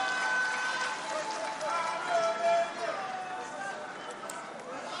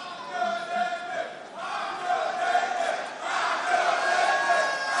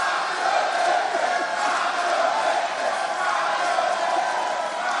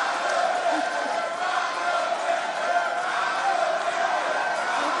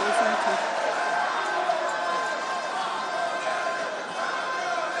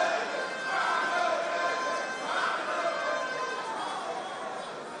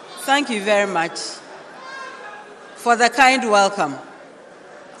 Thank you very much for the kind welcome.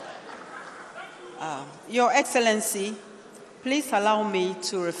 Your Excellency, please allow me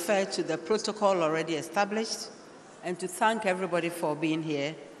to refer to the protocol already established and to thank everybody for being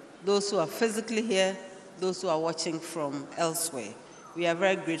here, those who are physically here, those who are watching from elsewhere. We are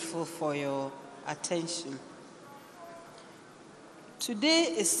very grateful for your attention.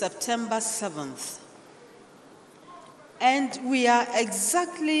 Today is September 7th, and we are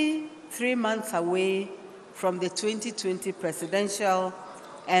exactly 3 months away from the 2020 presidential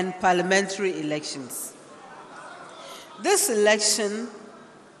and parliamentary elections. This election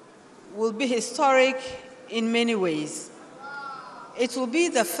will be historic in many ways. It will be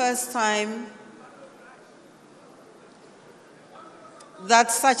the first time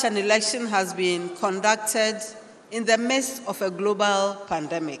that such an election has been conducted in the midst of a global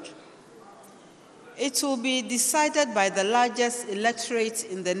pandemic. It will be decided by the largest electorate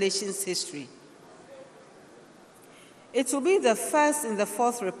in the nation's history. It will be the first in the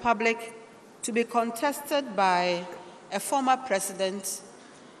Fourth Republic to be contested by a former president,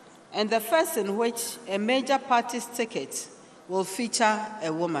 and the first in which a major party's ticket will feature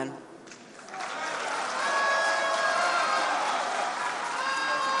a woman.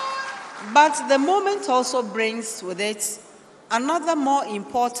 But the moment also brings with it another more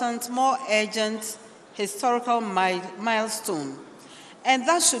important, more urgent historical milestone, and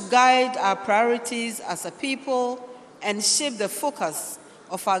that should guide our priorities as a people and shape the focus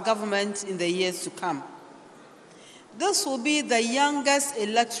of our government in the years to come. This will be the youngest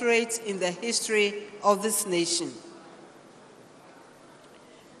electorate in the history of this nation.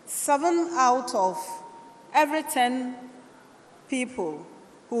 7 out of every 10 people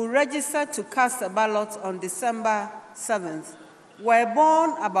who registered to cast a ballot on December 7th were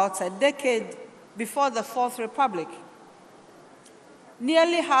born about a decade before the Fourth Republic.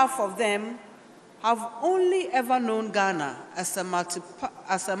 Nearly half of them have only ever known Ghana as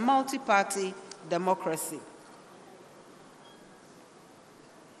a multi-party democracy.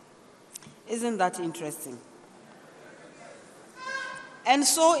 Isn't that interesting? And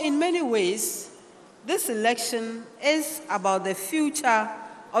so, in many ways, this election is about the future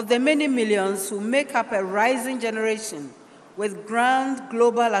of the many millions who make up a rising generation with grand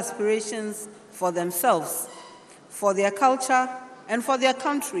global aspirations for themselves, for their culture, and for their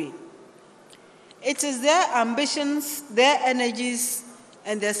country. It is their ambitions, their energies,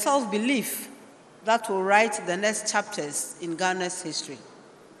 and their self-belief that will write the next chapters in Ghana's history.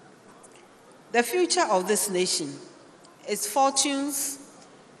 The future of this nation, its fortunes,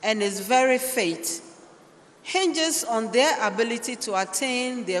 and its very fate hinges on their ability to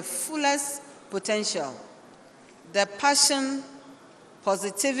attain their fullest potential. The passion,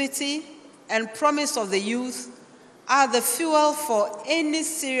 positivity, and promise of the youth are the fuel for any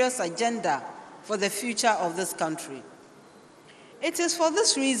serious agenda for the future of this country. It is for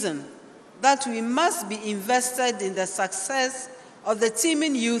this reason that we must be invested in the success of the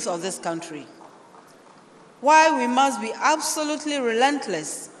teeming youth of this country, while we must be absolutely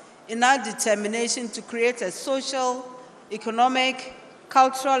relentless in our determination to create a social, economic,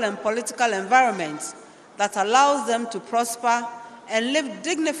 cultural, and political environment that allows them to prosper and live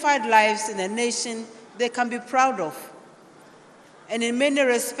dignified lives in a nation they can be proud of. And in many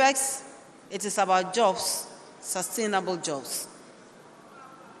respects, it is about jobs, sustainable jobs.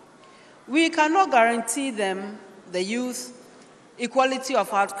 We cannot guarantee them, the youth, equality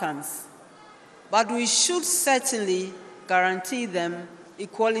of outcomes, but we should certainly guarantee them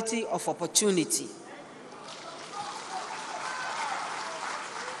equality of opportunity.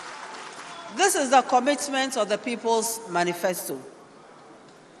 This is the commitment of the People's Manifesto.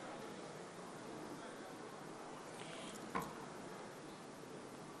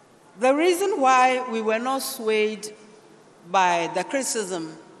 The reason why we were not swayed by the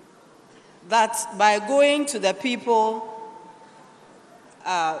criticism that by going to the people,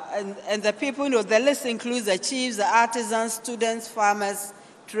 and the people, the list includes the chiefs, the artisans, students, farmers,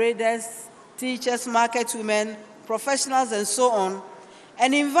 traders, teachers, market women, professionals, and so on,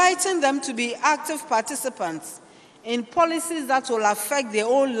 and inviting them to be active participants in policies that will affect their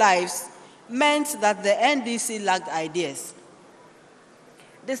own lives meant that the NDC lacked ideas.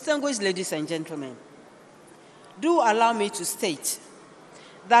 Distinguished ladies and gentlemen, do allow me to state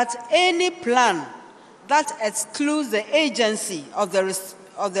that any plan that excludes the agency of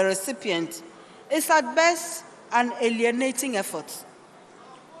the recipient is at best an alienating effort.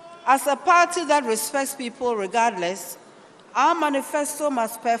 As a party that respects people regardless, our manifesto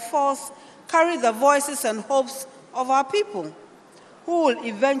must perforce carry the voices and hopes of our people, who will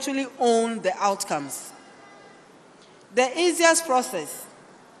eventually own the outcomes. The easiest process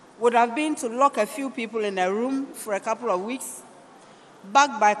would have been to lock a few people in a room for a couple of weeks,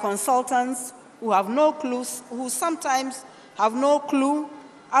 backed by consultants who have no clues, who sometimes have no clue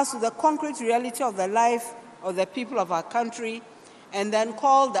as to the concrete reality of the life of the people of our country, and then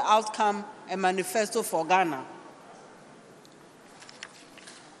call the outcome a manifesto for Ghana.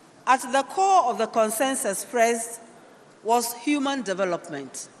 At the core of the consensus expressed was human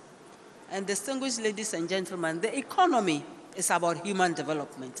development. And distinguished ladies and gentlemen, the economy is about human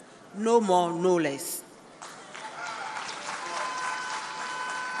development, no more, no less.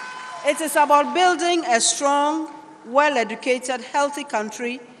 It is about building a strong, well-educated, healthy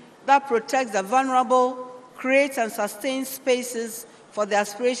country that protects the vulnerable, creates and sustains spaces for the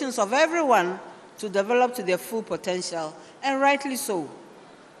aspirations of everyone to develop to their full potential, and rightly so.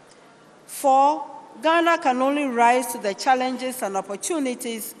 For Ghana can only rise to the challenges and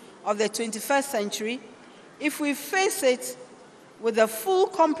opportunities of the 21st century if we face it with the full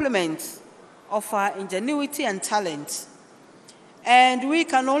complement of our ingenuity and talent. And we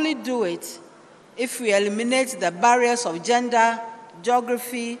can only do it if we eliminate the barriers of gender,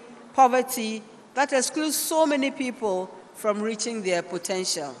 geography, poverty that exclude so many people from reaching their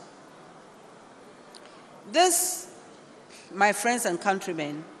potential. This, my friends and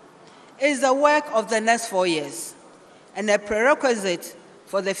countrymen, is the work of the next 4 years and a prerequisite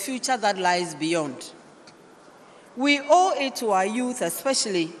for the future that lies beyond. We owe it to our youth,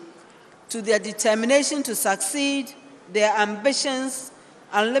 especially, to their determination to succeed, their ambitions,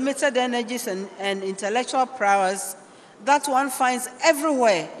 unlimited energies, and intellectual prowess that one finds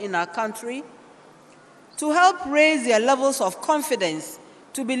everywhere in our country, to help raise their levels of confidence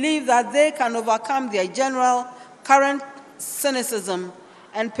to believe that they can overcome their general current cynicism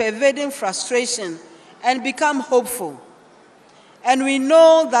and pervading frustration and become hopeful. And we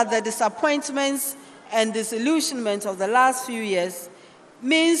know that the disappointments and disillusionment of the last few years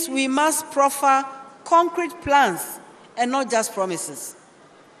means we must proffer concrete plans and not just promises.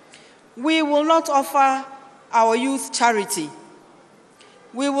 We will not offer our youth charity.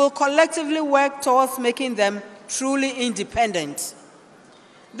 We will collectively work towards making them truly independent.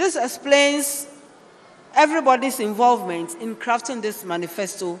 This explains everybody's involvement in crafting this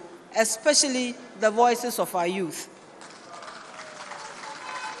manifesto, especially the voices of our youth.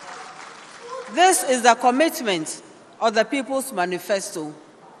 This is the commitment of the People's Manifesto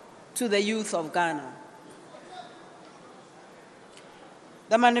to the youth of Ghana.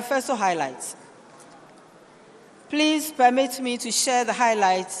 The manifesto highlights. Please permit me to share the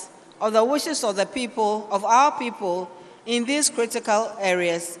highlights of the wishes of the people, of our people, in these critical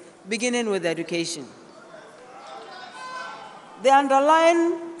areas, beginning with education. The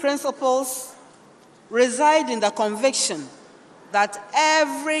underlying principles reside in the conviction that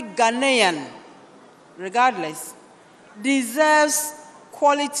every Ghanaian, regardless, deserves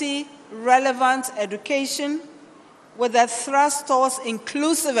quality, relevant education with a thrust towards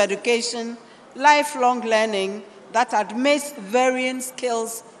inclusive education, lifelong learning that admits varying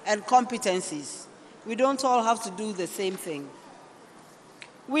skills and competencies. We don't all have to do the same thing.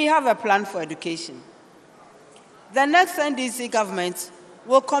 We have a plan for education. The next NDC government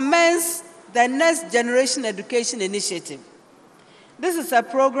will commence the Next Generation Education Initiative. This is a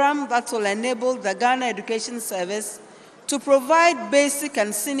program that will enable the Ghana Education Service to provide basic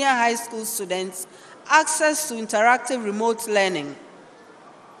and senior high school students access to interactive remote learning.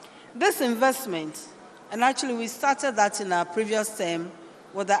 This investment, and actually we started that in our previous term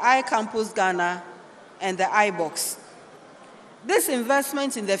with the iCampus Ghana and the iBox. This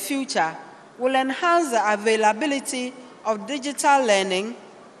investment in the future will enhance the availability of digital learning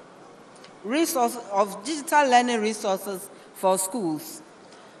resources for schools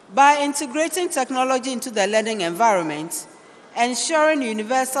by integrating technology into the learning environment, ensuring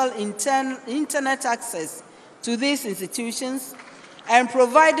universal internet access to these institutions, and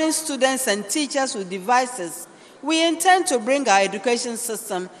providing students and teachers with devices. We intend to bring our education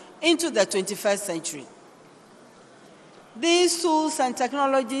system into the 21st century. These tools and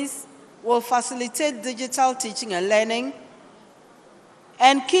technologies will facilitate digital teaching and learning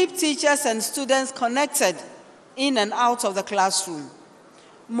and keep teachers and students connected in and out of the classroom.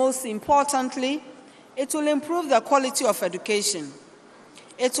 Most importantly, it will improve the quality of education.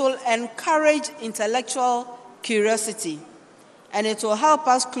 It will encourage intellectual curiosity, and it will help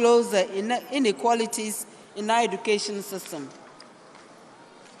us close the inequalities in our education system.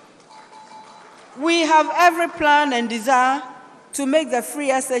 We have every plan and desire to make the free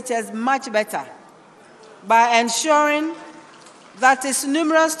SHS much better by ensuring that its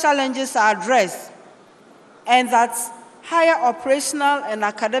numerous challenges are addressed and that higher operational and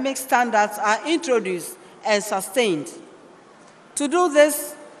academic standards are introduced and sustained. To do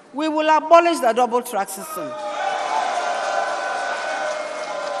this, We will abolish the double track system.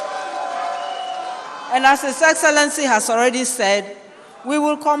 And as His Excellency has already said, we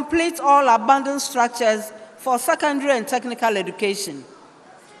will complete all abandoned structures for secondary and technical education.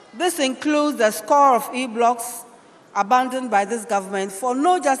 This includes the score of E-blocks abandoned by this government for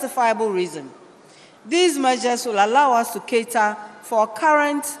no justifiable reason. These measures will allow us to cater for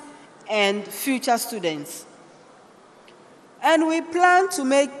current and future students. And we plan to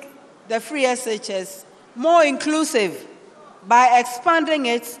make the free SHS more inclusive by expanding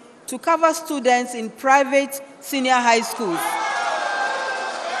it to cover students in private senior high schools,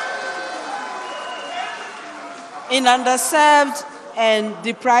 in underserved and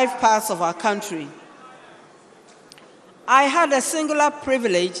deprived parts of our country. I had a singular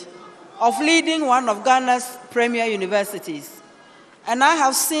privilege of leading one of Ghana's premier universities, and I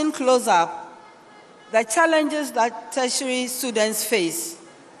have seen close up the challenges that tertiary students face,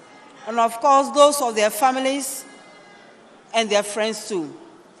 and of course those of their families and their friends too.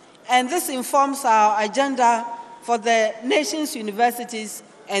 And this informs our agenda for the nation's universities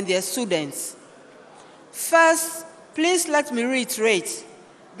and their students. First, please let me reiterate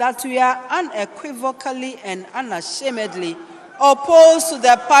that we are unequivocally and unashamedly opposed to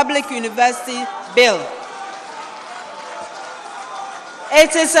the Public University Bill.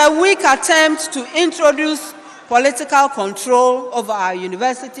 It is a weak attempt to introduce political control over our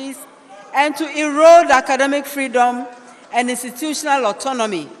universities and to erode academic freedom and institutional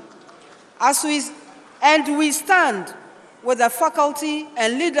autonomy. We stand with the faculty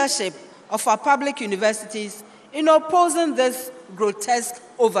and leadership of our public universities in opposing this grotesque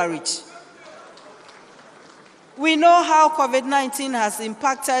overreach. We know how COVID-19 has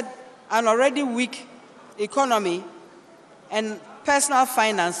impacted an already weak economy and personal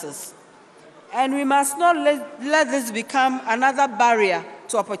finances, and we must not let this become another barrier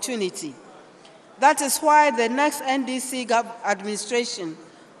to opportunity. That is why the next NDC administration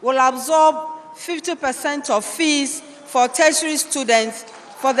will absorb 50% of fees for tertiary students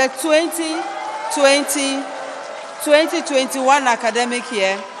for the 2020-2021 academic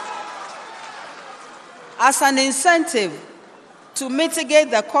year as an incentive to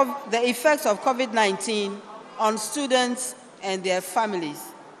mitigate the effects of COVID-19 on students and their families.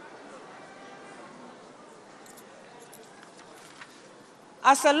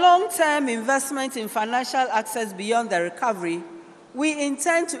 As a long-term investment in financial access beyond the recovery, we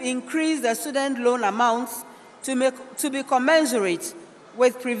intend to increase the student loan amounts to be commensurate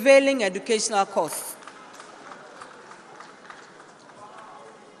with prevailing educational costs.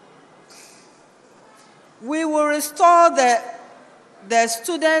 We will restore the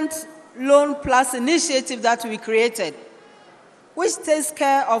Student Loan Plus initiative that we created, which takes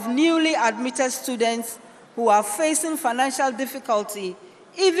care of newly admitted students who are facing financial difficulty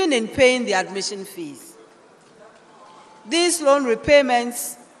even in paying the admission fees. These loan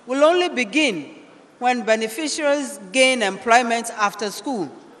repayments will only begin when beneficiaries gain employment after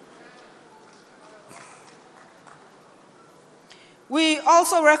school. We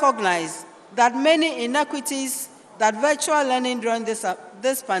also recognize that many inequities that virtual learning during this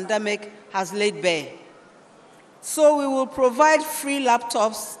pandemic has laid bare. So we will provide free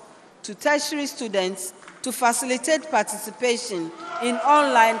laptops to tertiary students to facilitate participation in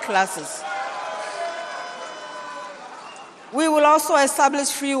online classes. We will also establish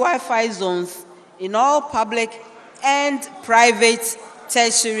free Wi-Fi zones in all public and private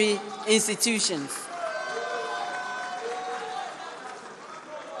tertiary institutions.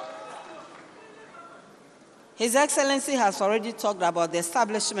 His Excellency has already talked about the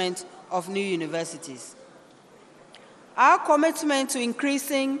establishment of new universities. Our commitment to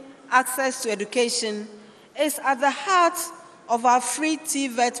increasing access to education is at the heart of our free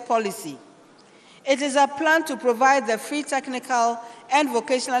TVET policy. It is a plan to provide the free technical and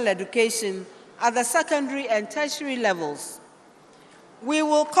vocational education at the secondary and tertiary levels. We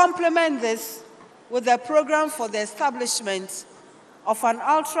will complement this with a program for the establishment of an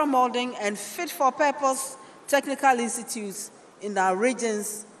ultra-modern and fit-for-purpose technical institutes in the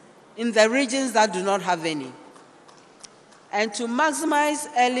regions that do not have any. And to maximize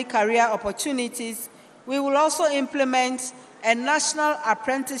early career opportunities, we will also implement a national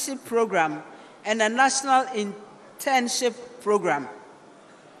apprenticeship program and a national internship program.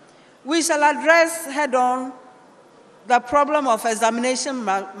 We shall address head-on the problem of examination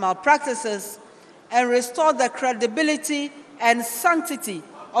malpractices and restore the credibility and sanctity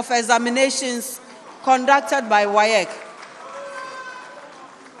of examinations conducted by WAEC.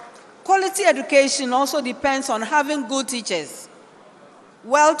 Quality education also depends on having good teachers,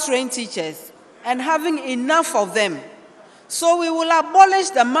 well-trained teachers, and having enough of them So we will abolish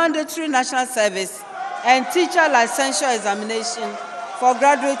the mandatory national service and teacher licensure examination for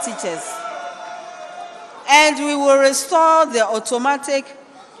graduate teachers. And we will restore the automatic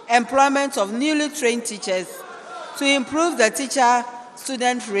employment of newly trained teachers to improve the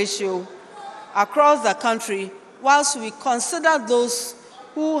teacher-student ratio across the country, whilst we consider those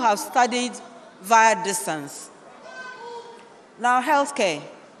who have studied via distance. Now, healthcare.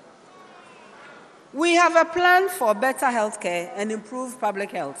 We have a plan for better healthcare and improved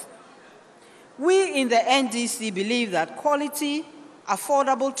public health. We in the NDC believe that quality,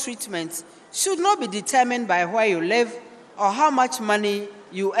 affordable treatment should not be determined by where you live or how much money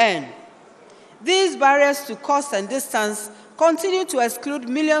you earn. These barriers to cost and distance continue to exclude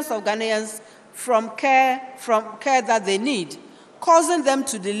millions of Ghanaians from care that they need, causing them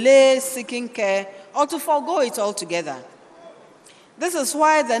to delay seeking care or to forego it altogether. This is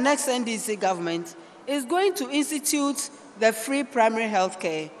why the next NDC government is going to institute the free primary health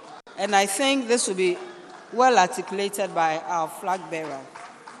care, and I think this will be well articulated by our flag bearer.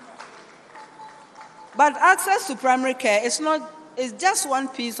 But access to primary care is just one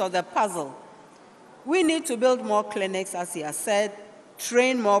piece of the puzzle. We need to build more clinics, as he has said,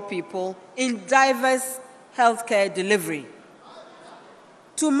 train more people in diverse healthcare delivery.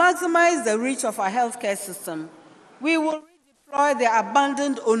 To maximize the reach of our healthcare system, we will redeploy the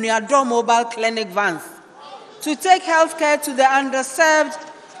abandoned Oniado mobile clinic vans to take healthcare to the underserved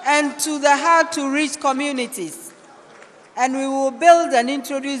and to the hard-to-reach communities. And we will build and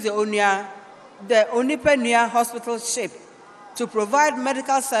introduce the Onipenua hospital ship to provide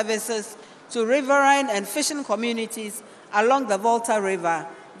medical services to riverine and fishing communities along the Volta River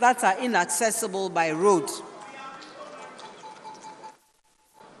that are inaccessible by road.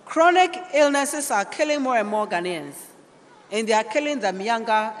 Chronic illnesses are killing more and more Ghanaians, and they are killing them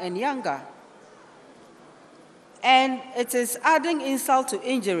younger and younger. And it is adding insult to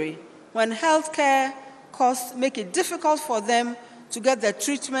injury when healthcare costs make it difficult for them to get the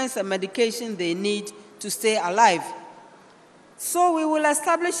treatments and medication they need to stay alive. So we will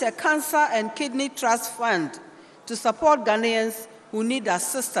establish a cancer and kidney trust fund to support Ghanaians who need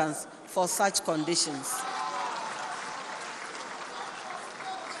assistance for such conditions.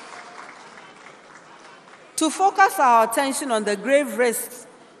 To focus our attention on the grave risks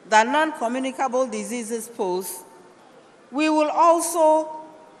that non-communicable diseases pose, we will also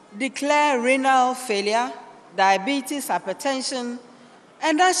declare renal failure, diabetes, hypertension,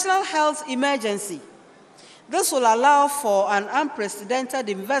 and national health emergency. This will allow for an unprecedented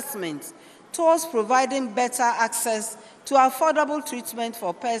investment towards providing better access to affordable treatment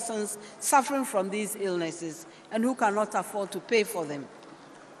for persons suffering from these illnesses and who cannot afford to pay for them.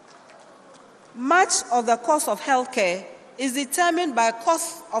 Much of the cost of healthcare is determined by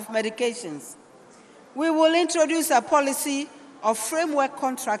cost of medications. We will introduce a policy of framework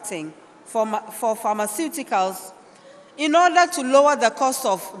contracting for pharmaceuticals in order to lower the cost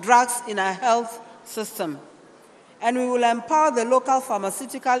of drugs in our health system. And we will empower the local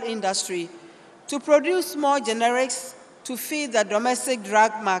pharmaceutical industry to produce more generics to feed the domestic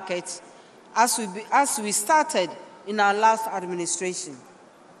drug market as we started in our last administration.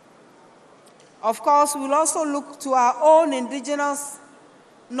 Of course, we will also look to our own indigenous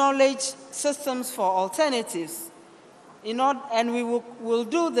knowledge systems for alternatives. And we will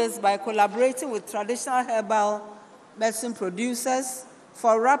do this by collaborating with traditional herbal medicine producers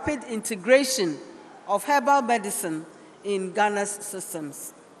for rapid integration of herbal medicine in Ghana's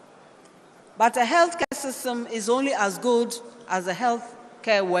systems. But a healthcare system is only as good as the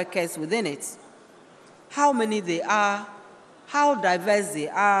healthcare workers within it. How many they are, how diverse they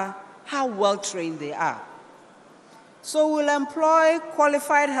are, how well-trained they are. So we'll employ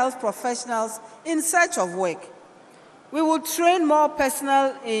qualified health professionals in search of work. We will train more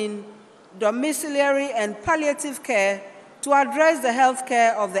personnel in domiciliary and palliative care to address the health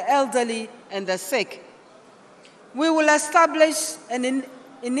care of the elderly and the sick. We will establish and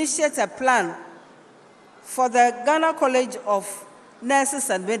initiate a plan for the Ghana College of Nurses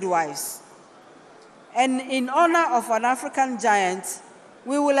and Midwives. And in honor of an African giant,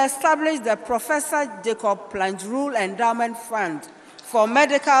 we will establish the Professor Jacob Plangerul Endowment Fund for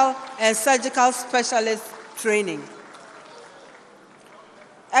medical and surgical specialist training.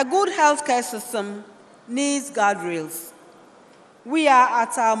 A good healthcare system needs guardrails. We are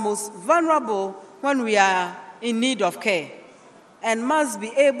at our most vulnerable when we are in need of care and must be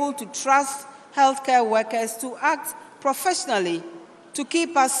able to trust healthcare workers to act professionally, to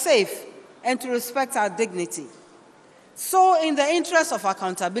keep us safe, and to respect our dignity. So, in the interest of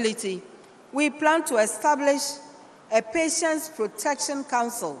accountability, we plan to establish a Patients Protection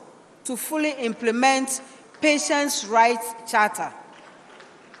Council to fully implement Patients' Rights Charter.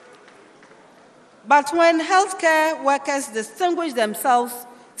 But when healthcare workers distinguish themselves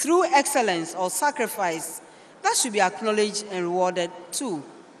through excellence or sacrifice, that should be acknowledged and rewarded too.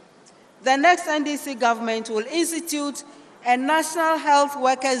 The next NDC government will institute a National Health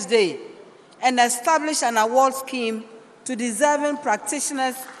Workers' Day and establish an award scheme to deserving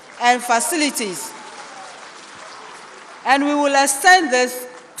practitioners and facilities. And we will extend this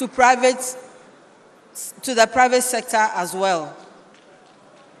to the private sector as well.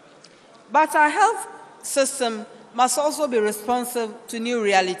 But our health system must also be responsive to new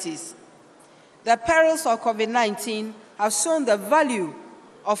realities. The perils of COVID-19 have shown the value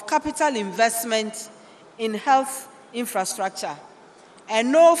of capital investment in health infrastructure,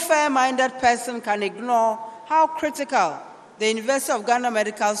 and no fair-minded person can ignore how critical the University of Ghana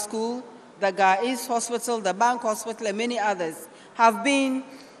Medical School, the Ga East Hospital, the Bank Hospital, and many others have been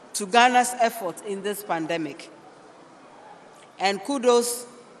to Ghana's effort in this pandemic. And kudos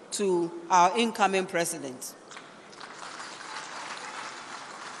to our incoming president.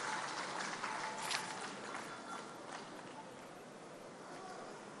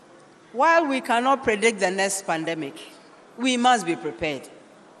 While we cannot predict the next pandemic, we must be prepared.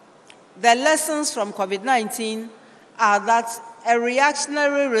 The lessons from COVID-19 are that a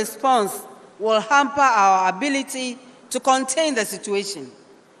reactionary response will hamper our ability to contain the situation,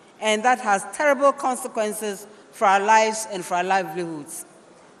 and that has terrible consequences for our lives and for our livelihoods.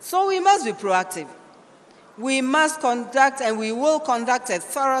 So we must be proactive. We must conduct, and we will conduct, a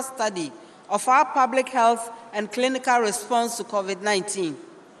thorough study of our public health and clinical response to COVID-19.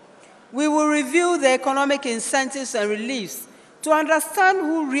 We will review the economic incentives and reliefs to understand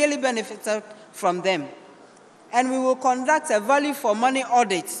who really benefited from them. And we will conduct a value-for-money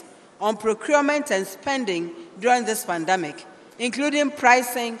audit on procurement and spending during this pandemic, including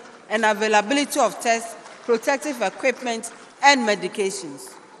pricing and availability of tests, protective equipment, and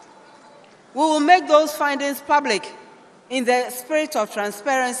medications. We will make those findings public in the spirit of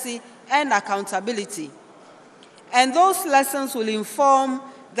transparency and accountability. And those lessons will inform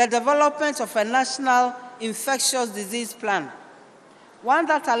the development of a national infectious disease plan, one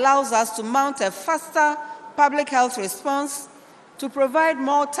that allows us to mount a faster public health response, to provide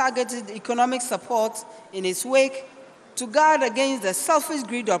more targeted economic support in its wake, to guard against the selfish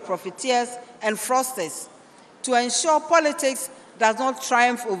greed of profiteers and fraudsters, to ensure politics does not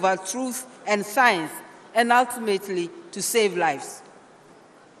triumph over truth and science, and ultimately to save lives.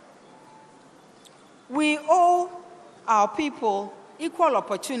 We owe our people equal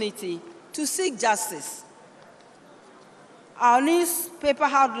opportunity to seek justice. Our newspaper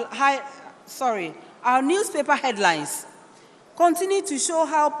headlines continue to show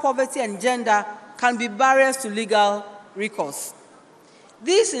how poverty and gender can be barriers to legal recourse.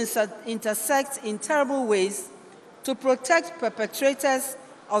 These intersect in terrible ways to protect perpetrators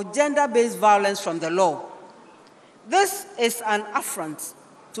of gender-based violence from the law. This is an affront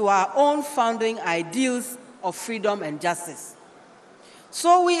to our own founding ideals of freedom and justice.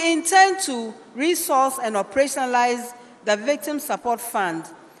 So we intend to resource and operationalize the Victim Support Fund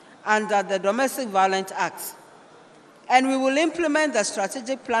under the Domestic Violence Act, and we will implement the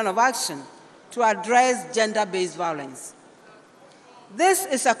strategic plan of action to address gender-based violence. This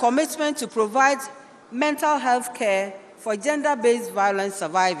is a commitment to provide mental health care for gender-based violence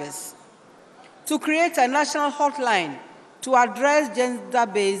survivors, to create a national hotline to address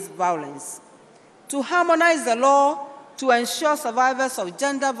gender-based violence, to harmonize the law to ensure survivors of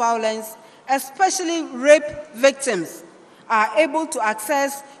gender violence, especially rape victims, are able to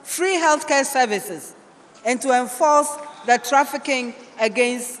access free healthcare services, and to enforce the Trafficking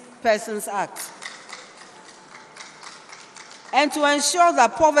Against Persons Act. And to ensure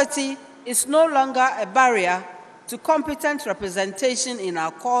that poverty is no longer a barrier to competent representation in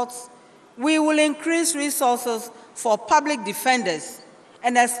our courts, we will increase resources for public defenders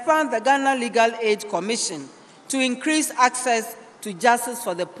and expand the Ghana Legal Aid Commission to increase access to justice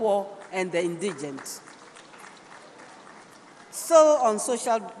for the poor and the indigent. Still on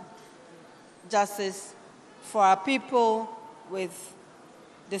social justice for our people with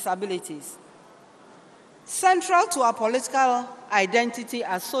disabilities. Central to our political identity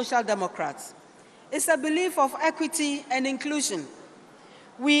as social democrats is a belief of equity and inclusion.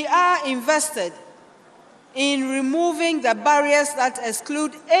 We are invested in removing the barriers that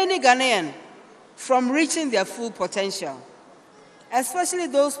exclude any Ghanaian from reaching their full potential, especially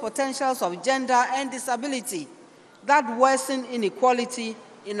those potentials of gender and disability that worsen inequality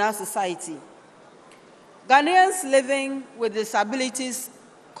in our society. Ghanaians living with disabilities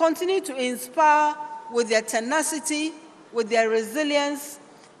continue to inspire with their tenacity, with their resilience,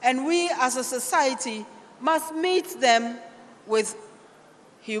 and we as a society must meet them with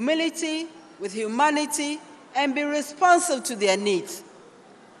humility, with humanity, and be responsive to their needs.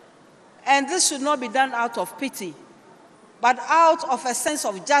 And this should not be done out of pity, but out of a sense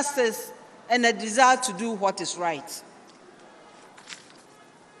of justice and a desire to do what is right.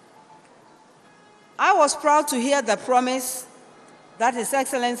 I was proud to hear the promise that His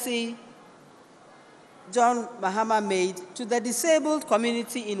Excellency John Mahama made to the disabled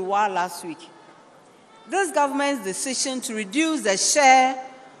community in Wa last week. This government's decision to reduce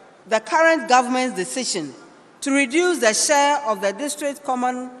the current government's decision to reduce the share of the District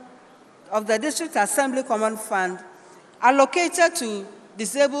Assembly Common Fund allocated to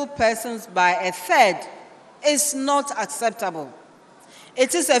disabled persons by a third is not acceptable.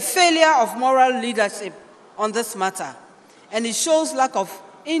 It is a failure of moral leadership on this matter, and it shows lack of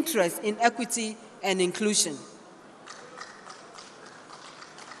interest in equity and inclusion.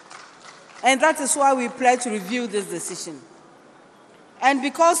 And that is why we pledge to review this decision. And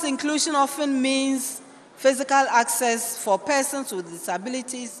because inclusion often means physical access for persons with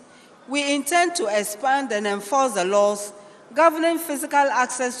disabilities, we intend to expand and enforce the laws governing physical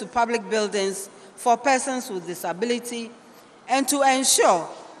access to public buildings for persons with disability and to ensure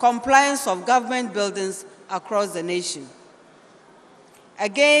compliance of government buildings across the nation.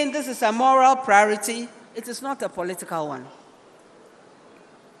 Again, this is a moral priority. It is not a political one.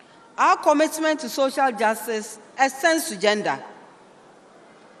 Our commitment to social justice extends to gender.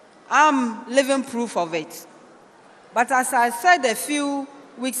 I'm living proof of it. But as I said a few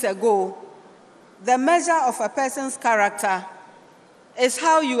weeks ago, the measure of a person's character is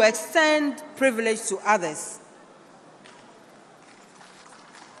how you extend privilege to others.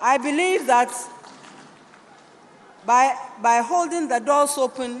 I believe that by holding the doors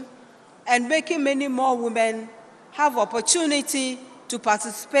open and making many more women have opportunity to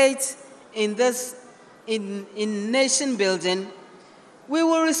participate in nation building, we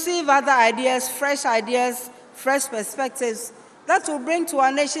will receive other ideas, fresh perspectives that will bring to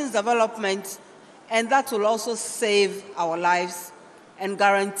our nation's development, and that will also save our lives and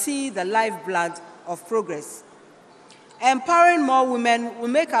guarantee the lifeblood of progress. Empowering more women will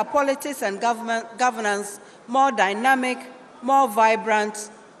make our politics and governance more dynamic, more vibrant,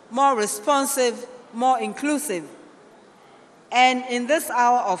 more responsive, more inclusive. And in this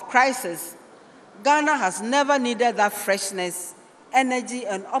hour of crisis, Ghana has never needed that freshness, energy,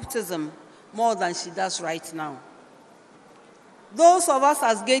 and optimism more than she does right now. Those of us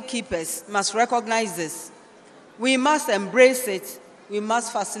as gatekeepers must recognize this. We must embrace it. We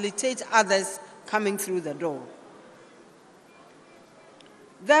must facilitate others coming through the door.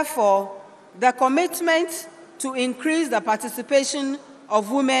 Therefore, the commitment to increase the participation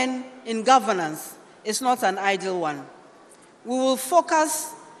of women in governance is not an idle one. We will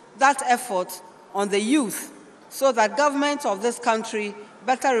focus that effort on the youth so that government of this country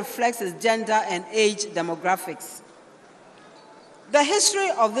better reflects its gender and age demographics. The history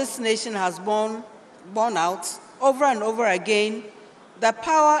of this nation has borne out over and over again the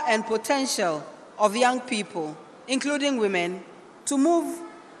power and potential of young people, including women, to move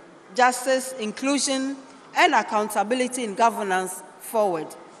justice, inclusion, and accountability in governance forward.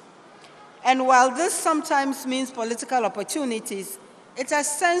 And while this sometimes means political opportunities, it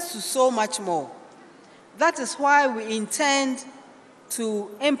extends to so much more. That is why we intend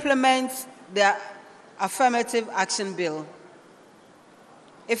to implement the Affirmative Action Bill.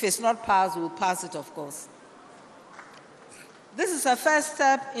 If it's not passed, we'll pass it, of course. This is a first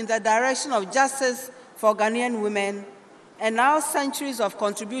step in the direction of justice for Ghanaian women and our centuries of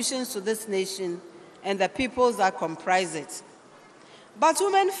contributions to this nation and the peoples that comprise it. But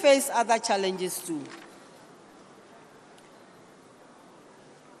women face other challenges too.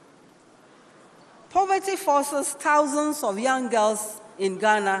 Poverty forces thousands of young girls in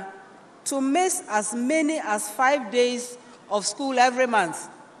Ghana to miss as many as 5 days of school every month,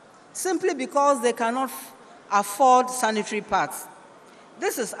 simply because they cannot afford sanitary pads.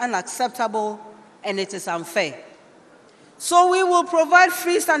 This is unacceptable and it is unfair. So we will provide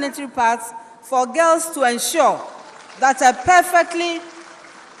free sanitary pads for girls to ensure that a perfectly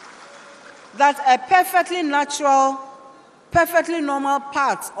natural, perfectly normal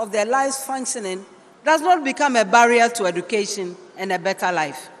part of their lives functioning does not become a barrier to education and a better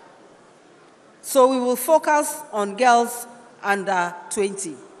life. So we will focus on girls under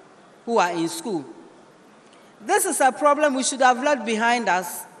 20 who are in school. This is a problem we should have left behind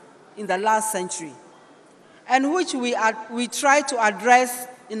us in the last century, and which we tried to address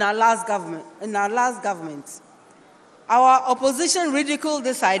in our last government. Our opposition ridiculed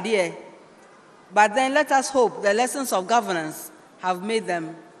this idea, but then let us hope the lessons of governance have made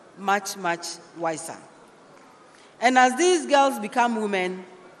them much, much wiser. And as these girls become women,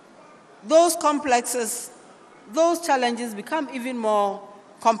 those complexes, those challenges become even more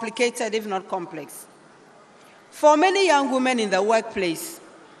complicated, if not complex. For many young women in the workplace,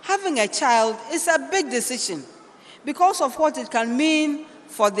 having a child is a big decision because of what it can mean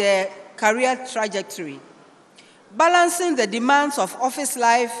for their career trajectory. Balancing the demands of office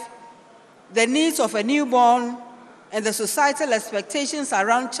life, the needs of a newborn, and the societal expectations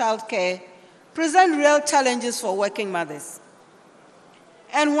around childcare present real challenges for working mothers.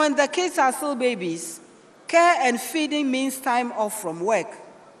 And when the kids are still babies, care and feeding means time off from work.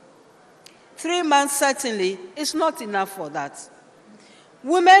 3 months certainly is not enough for that.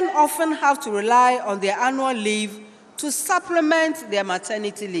 Women often have to rely on their annual leave to supplement their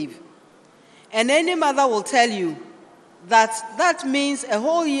maternity leave. And any mother will tell you that that means a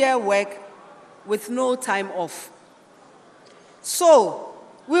whole year work with no time off. So,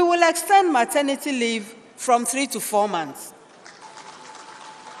 we will extend maternity leave from 3 to 4 months.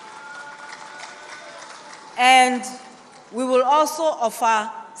 And we will also offer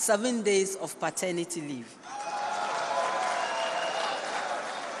 7 days of paternity leave.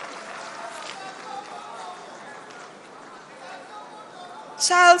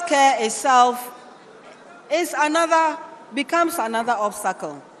 Childcare itself becomes another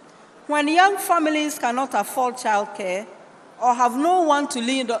obstacle. When young families cannot afford childcare or have no one to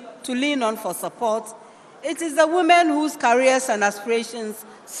lean on for support, it is the women whose careers and aspirations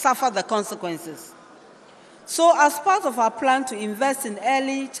suffer the consequences. So as part of our plan to invest in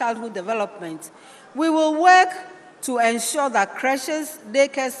early childhood development, we will work to ensure that creches,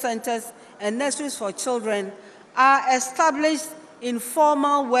 daycare centers, and nurseries for children are established in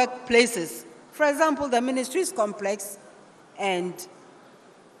formal workplaces. For example, the ministries complex and,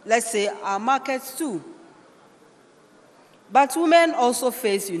 let's say, our markets too. But women also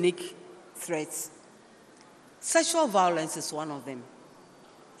face unique threats. Sexual violence is one of them.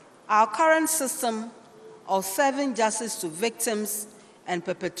 Our current system of serving justice to victims and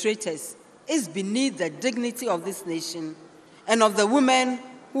perpetrators is beneath the dignity of this nation and of the women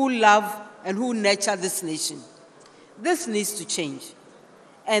who love and who nurture this nation. This needs to change,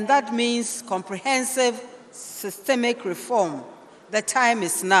 and that means comprehensive systemic reform. The time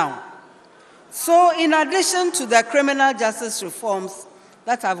is now. So in addition to the criminal justice reforms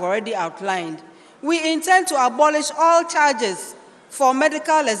that I've already outlined, we intend to abolish all charges for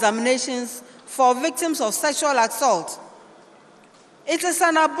medical examinations for victims of sexual assault. It is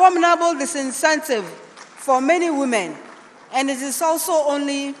an abominable disincentive for many women, and it is also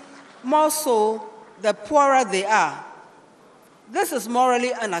only more so the poorer they are. This is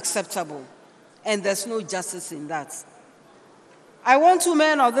morally unacceptable, and there's no justice in that. I want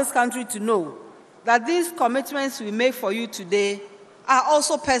women of this country to know that these commitments we make for you today are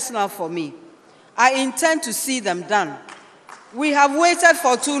also personal for me. I intend to see them done. We have waited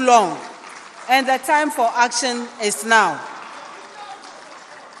for too long, and the time for action is now.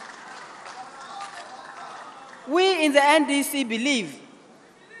 We in the NDC believe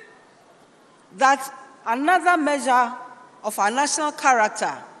that another measure of our national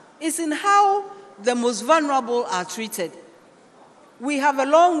character is in how the most vulnerable are treated. We have a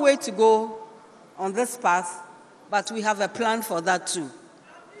long way to go on this path, but we have a plan for that too.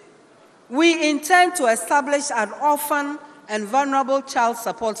 We intend to establish an orphan and vulnerable child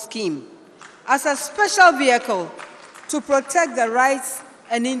support scheme as a special vehicle to protect the rights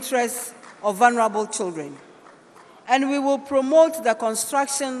and interests of vulnerable children. And we will promote the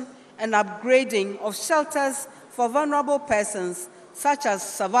construction and upgrading of shelters for vulnerable persons, such as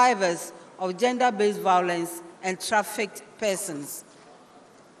survivors of gender-based violence and trafficked persons.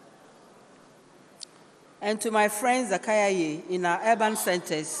 And to my friends Zakayaye in our urban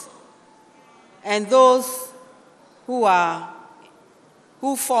centers, and those who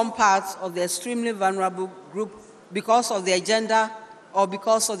form part of the extremely vulnerable group because of their gender or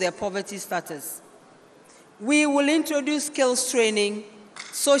because of their poverty status. We will introduce skills training,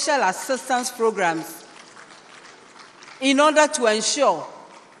 social assistance programs in order to ensure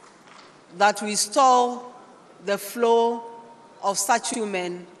that we stall the flow of such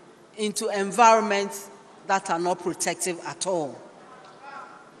women into environments that are not protective at all.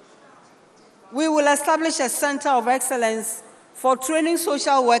 We will establish a center of excellence for training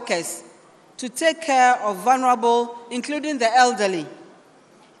social workers to take care of vulnerable, including the elderly,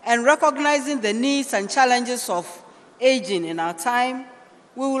 and recognizing the needs and challenges of aging in our time.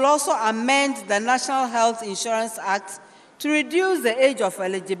 We will also amend the National Health Insurance Act to reduce the age of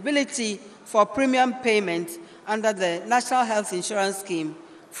eligibility for premium payment under the National Health Insurance Scheme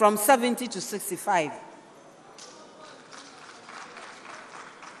from 70 to 65.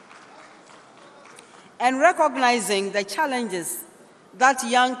 and recognizing the challenges that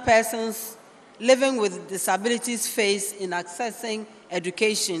young persons living with disabilities face in accessing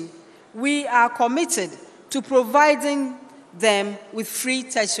education, we are committed to providing them with free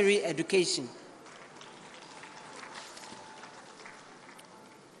tertiary education.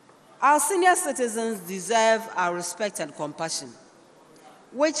 Our senior citizens deserve our respect and compassion,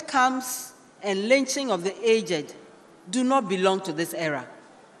 which comes and lynching of the aged do not belong to this era.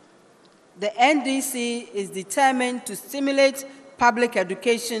 The NDC is determined to stimulate public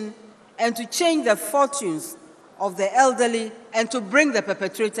education and to change the fortunes of the elderly and to bring the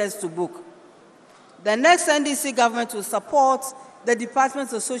perpetrators to book. The next NDC government will support the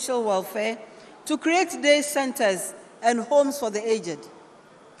Department of Social Welfare to create day centers and homes for the aged,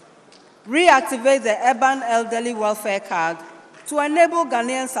 reactivate the urban elderly welfare card to enable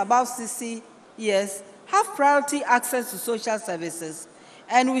Ghanaians above 60 years have priority access to social services,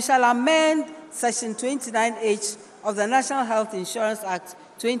 and we shall amend Section 29H of the National Health Insurance Act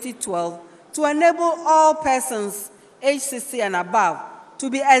 2012 to enable all persons aged 60 and above to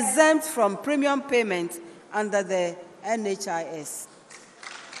be exempt from premium payment under the NHIS.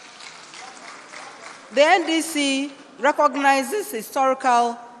 The NDC recognizes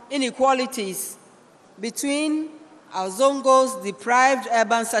historical inequalities between our Zongo's deprived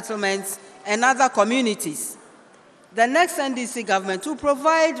urban settlements and other communities. The next NDC government will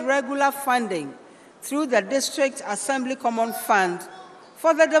provide regular funding through the District Assembly Common Fund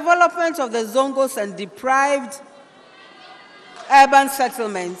for the development of the Zongos and deprived urban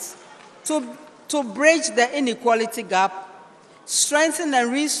settlements to bridge the inequality gap, strengthen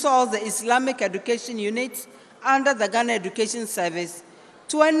and resource the Islamic Education Unit under the Ghana Education Service,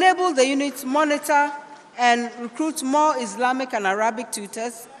 to enable the unit to monitor and recruit more Islamic and Arabic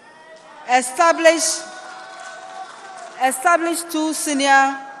tutors, establish 2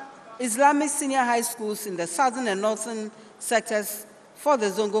 Islamic senior high schools in the southern and northern sectors for the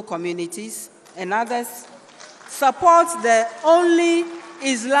Zongo communities and others, support the only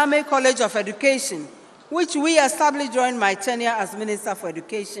Islamic College of Education, which we established during my tenure as Minister for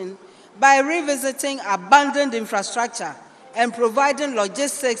Education, by revisiting abandoned infrastructure and providing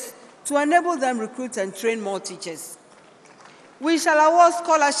logistics to enable them recruit and train more teachers. We shall award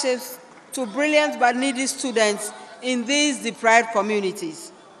scholarships to brilliant but needy students in these deprived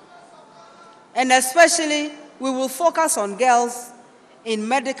communities. And especially, we will focus on girls in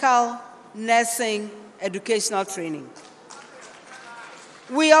medical, nursing, educational training.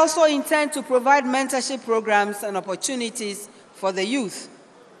 We also intend to provide mentorship programs and opportunities for the youth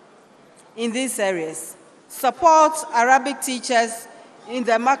in these areas, support Arabic teachers in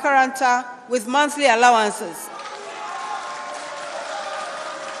the Makaranta with monthly allowances,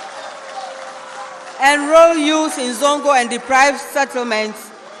 enroll youth in Zongo and deprived settlements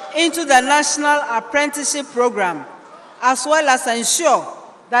into the National Apprenticeship Program, as well as ensure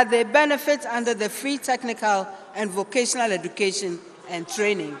that they benefit under the free technical and vocational education and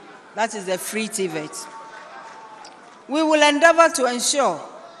training, that is the free TVET. We will endeavor to ensure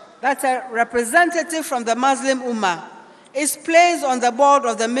that a representative from the Muslim Ummah is placed on the board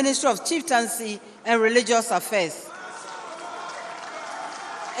of the Ministry of Chieftaincy and Religious Affairs.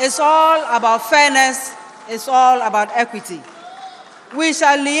 It's all about fairness, it's all about equity. We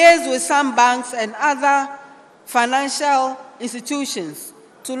shall liaise with some banks and other financial institutions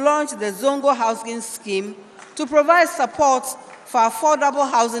to launch the Zongo Housing Scheme to provide support for affordable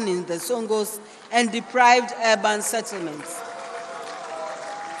housing in the Zongos and deprived urban settlements.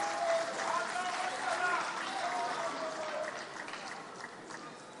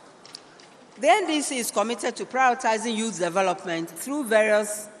 The NDC is committed to prioritizing youth development through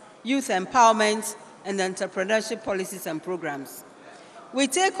various youth empowerment and entrepreneurship policies and programs. We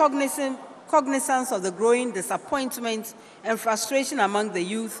take cognizance of the growing disappointment and frustration among the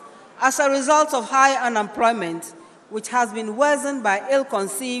youth as a result of high unemployment, which has been worsened by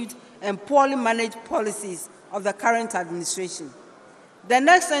ill-conceived and poorly managed policies of the current administration. The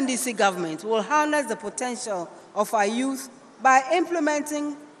next NDC government will harness the potential of our youth by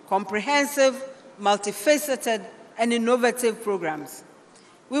implementing comprehensive, multifaceted, and innovative programs.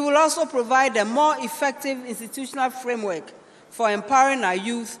 We will also provide a more effective institutional framework for empowering our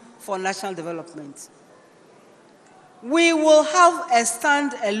youth for national development. We will have a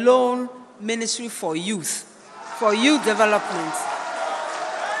stand-alone ministry for youth development.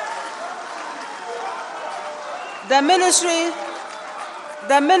 The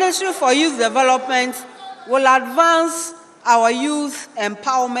Ministry for Youth Development will advance our youth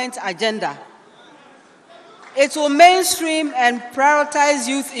empowerment agenda. It will mainstream and prioritize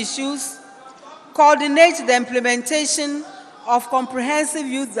youth issues, coordinate the implementation of comprehensive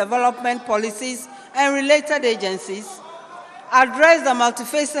youth development policies and related agencies, address the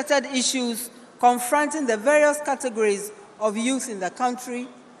multifaceted issues confronting the various categories of youth in the country,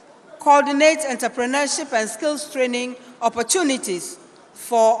 coordinate entrepreneurship and skills training opportunities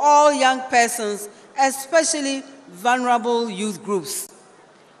for all young persons, especially vulnerable youth groups,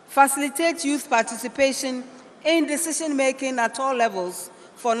 facilitate youth participation in decision-making at all levels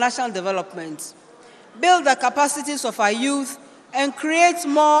for national development, build the capacities of our youth, and create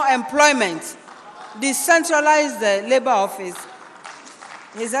more employment, decentralize the labor office.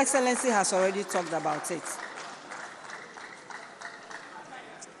 His Excellency has already talked about it.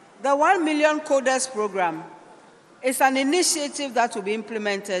 The 1 Million Coders program is an initiative that will be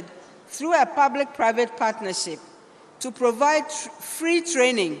implemented through a public-private partnership to provide free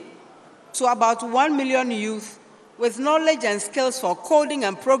training to about 1 million youth with knowledge and skills for coding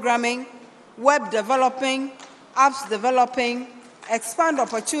and programming, web developing, apps developing, expand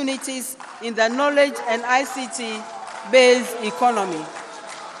opportunities in the knowledge and ICT-based economy.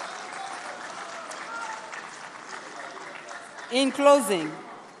 In closing,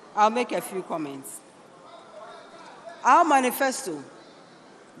 I'll make a few comments. Our manifesto,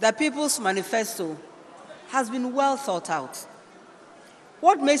 the People's Manifesto, has been well thought out.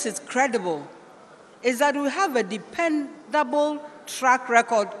 What makes it credible is that we have a dependable track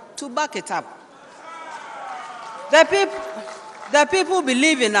record to back it up. The people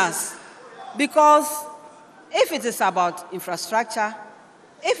believe in us because if it is about infrastructure,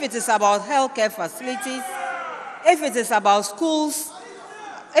 if it is about healthcare facilities, if it is about schools,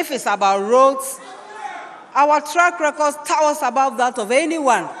 if it's about roads, our track record towers above that of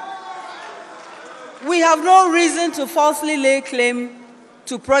anyone. We have no reason to falsely lay claim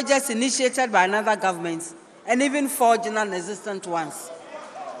to projects initiated by another government and even forge non-existent ones.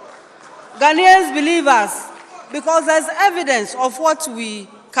 Ghanaians believe us because there's evidence of what we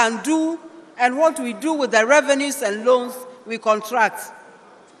can do and what we do with the revenues and loans we contract.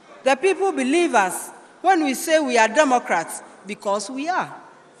 The people believe us when we say we are Democrats because we are.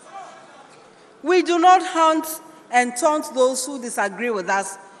 We do not hunt and taunt those who disagree with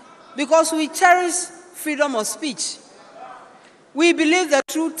us because we cherish freedom of speech. We believe the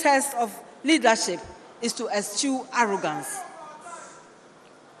true test of leadership is to eschew arrogance.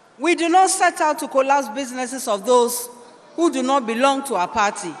 We do not set out to collapse businesses of those who do not belong to our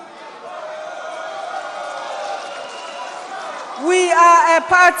party. We are a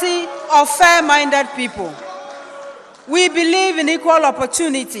party of fair-minded people. We believe in equal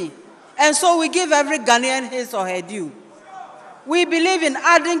opportunity, and so we give every Ghanaian his or her due. We believe in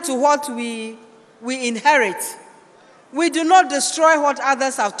adding to what we inherit. We do not destroy what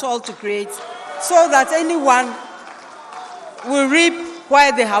others have toiled to create so that anyone will reap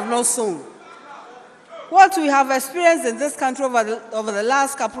where they have not sown. What we have experienced in this country over the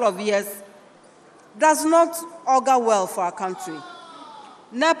last couple of years does not augur well for our country.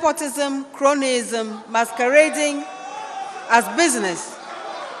 Nepotism, cronyism, masquerading as business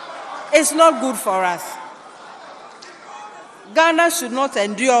is not good for us. Ghana should not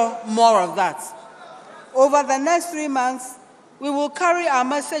endure more of that. Over the next 3 months, we will carry our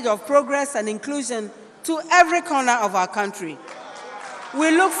message of progress and inclusion to every corner of our country.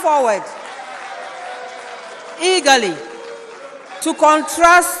 We look forward eagerly to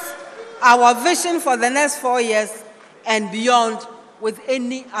contrast our vision for the next 4 years and beyond with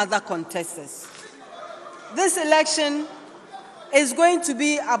any other contestants. This election is going to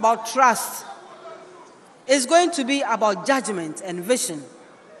be about trust. It's going to be about judgment and vision.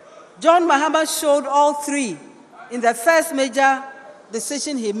 John Mahama showed all three in the first major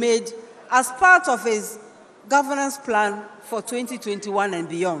decision he made as part of his governance plan for 2021 and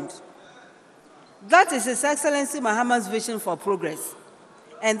beyond. That is His Excellency Mahama's vision for progress.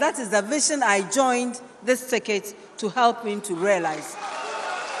 And that is the vision I joined this ticket to help him to realize.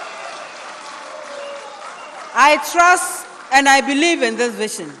 I trust and I believe in this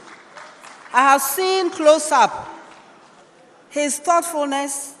vision. I have seen close up his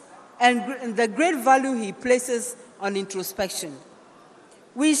thoughtfulness and the great value he places on introspection.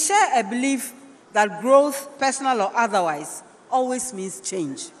 We share a belief that growth, personal or otherwise, always means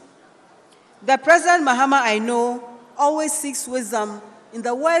change. The President Mahama I know always seeks wisdom in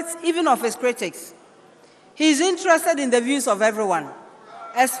the words even of his critics. He is interested in the views of everyone,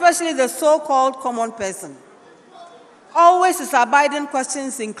 especially the so-called common person. Always his abiding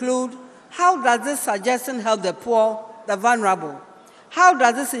questions include, how does this suggestion help the poor, the vulnerable? How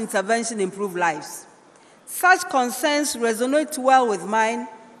does this intervention improve lives? Such concerns resonate well with mine,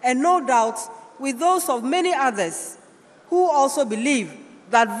 and no doubt with those of many others who also believe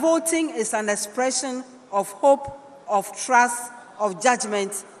that voting is an expression of hope, of trust, of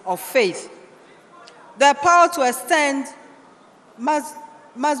judgment, of faith. The power to extend must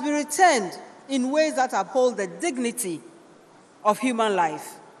be retained in ways that uphold the dignity of human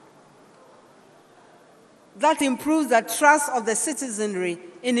life, that improves the trust of the citizenry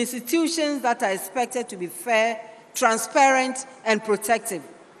in institutions that are expected to be fair, transparent, and protective.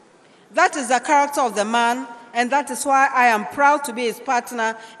 That is the character of the man, and that is why I am proud to be his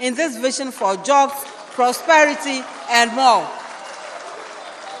partner in this vision for jobs, prosperity, and more.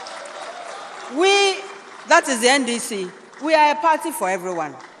 That is the NDC, we are a party for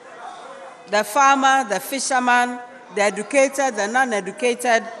everyone. The farmer, the fisherman, the educated, the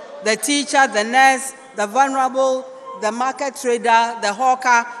non-educated, the teacher, the nurse, the vulnerable, the market trader, the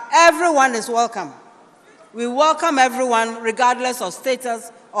hawker, everyone is welcome. We welcome everyone regardless of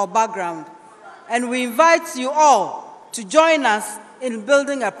status or background. And we invite you all to join us in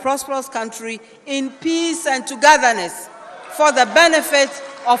building a prosperous country in peace and togetherness for the benefit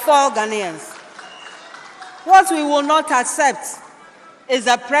of all Ghanaians. What we will not accept is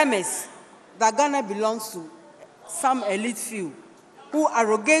a premise that Ghana belongs to some elite few who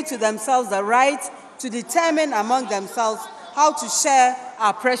arrogate to themselves the right to determine among themselves how to share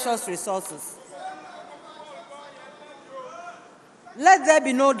our precious resources. Let there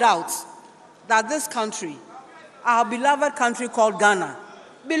be no doubt that this country, our beloved country called Ghana,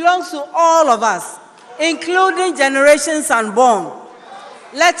 belongs to all of us, including generations unborn.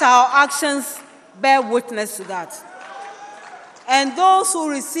 Let our actions bear witness to that. And those who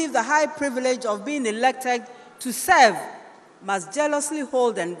receive the high privilege of being elected to serve must jealously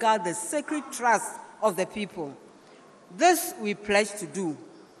hold and guard the sacred trust of the people. This we pledge to do.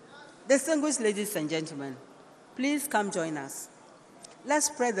 Distinguished ladies and gentlemen, please come join us. Let's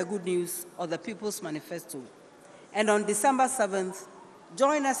spread the good news of the People's Manifesto. And on December 7th,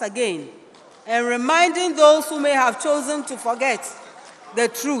 join us again in reminding those who may have chosen to forget the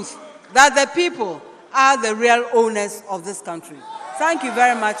truth that the people are the real owners of this country. Thank you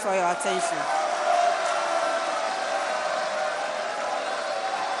very much for your attention.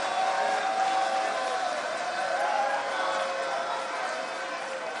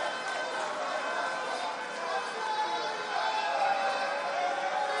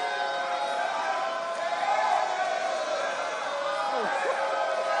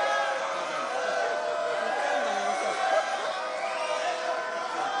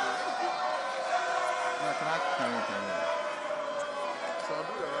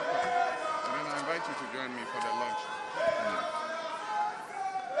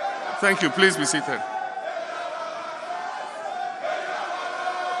 Thank you. Please be seated.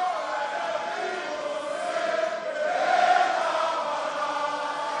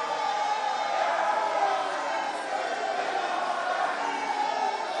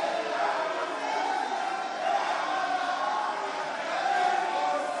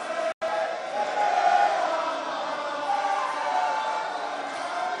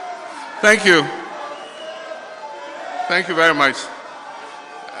 Thank you. Thank you very much.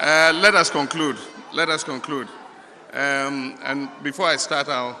 Let us conclude. Let us conclude. And before I start,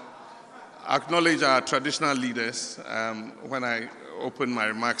 I'll acknowledge our traditional leaders. When I opened my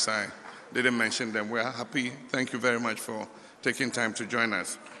remarks, I didn't mention them. We're happy. Thank you very much for taking time to join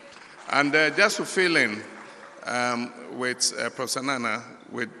us. And just to fill in with Professor Naana,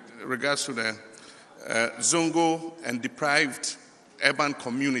 with regards to the Zongo and deprived urban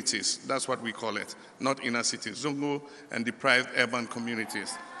communities, that's what we call it, not inner cities, Zongo and deprived urban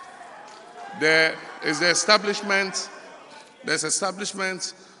communities. There is the establishment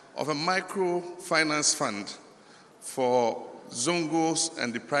of a microfinance fund for Zongos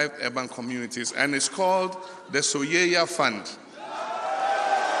and deprived urban communities, and it's called the Soyeya Fund.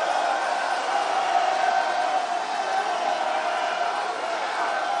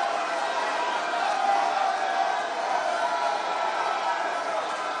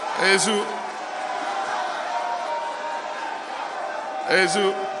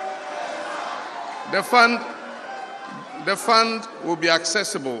 The fund will be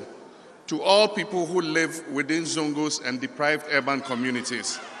accessible to all people who live within Zongos and deprived urban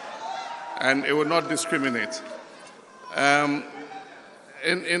communities, and it will not discriminate. In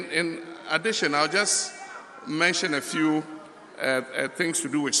addition, I'll just mention a few things to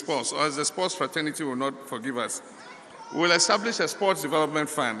do with sports, or as the sports fraternity will not forgive us. We'll establish a sports development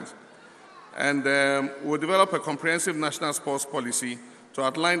fund, and we'll develop a comprehensive national sports policy to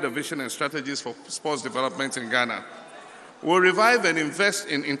outline the vision and strategies for sports development in Ghana. We'll revive and invest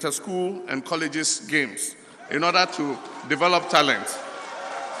in inter-school and colleges games in order to develop talent.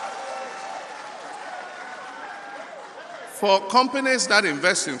 For companies that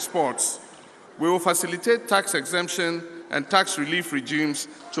invest in sports, we will facilitate tax exemption and tax relief regimes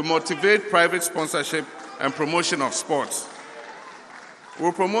to motivate private sponsorship and promotion of sports.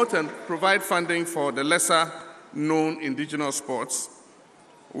 We'll promote and provide funding for the lesser-known indigenous sports.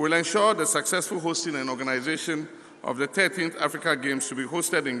 We'll ensure the successful hosting and organization of the 13th Africa Games to be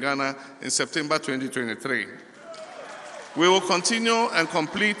hosted in Ghana in September 2023. We will continue and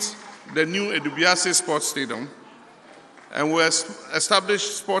complete the new Edubiase Sports Stadium, and we'll establish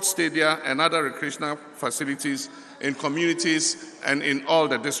sports stadia and other recreational facilities in communities and in all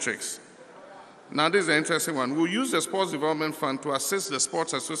the districts. Now, this is an interesting one. We'll use the Sports Development Fund to assist the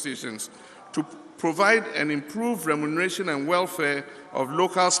sports associations to provide and improve remuneration and welfare of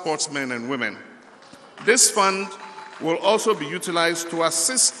local sportsmen and women. This fund will also be utilized to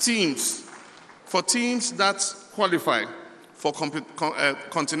assist teams that qualify for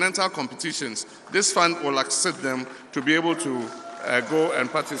continental competitions. This fund will assist them to be able to go and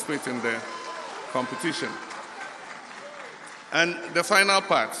participate in the competition. And the final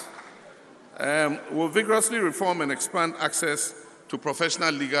part, we'll vigorously reform and expand access to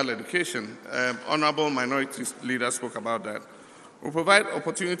professional legal education. Honorable Minority Leader spoke about that. We'll provide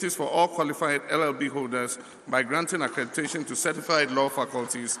opportunities for all qualified LLB holders by granting accreditation to certified law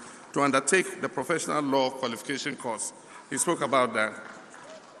faculties to undertake the professional law qualification course. He spoke about that.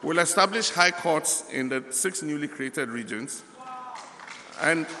 We'll establish high courts in the 6 newly created regions,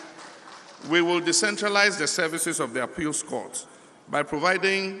 and we will decentralize the services of the appeals courts by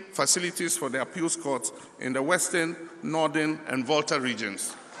providing facilities for the appeals courts in the Western, Northern, and Volta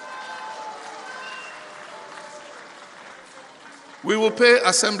regions. We will pay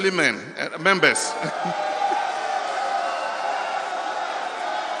assemblymen, members.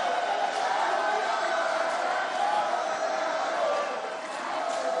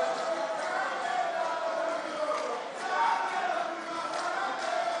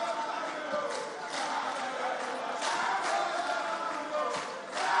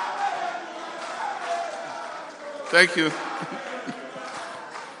 Thank you.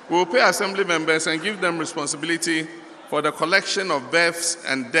 We will pay assembly members and give them responsibility for the collection of births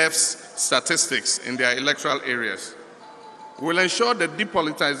and deaths statistics in their electoral areas. We will ensure the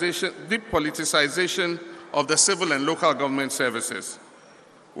depoliticization of the civil and local government services.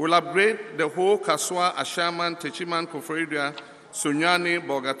 We will upgrade the whole Kaswa, Ashaman, Techiman, Koforidua, Sunyani,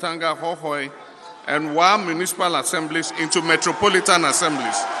 Bolgatanga, Hohoi, and Wa municipal assemblies into metropolitan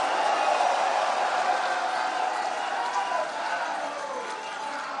assemblies.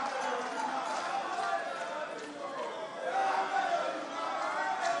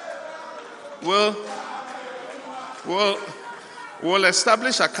 We'll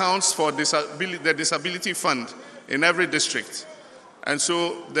establish accounts for the disability fund in every district. And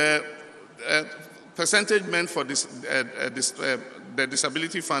so the percentage meant for the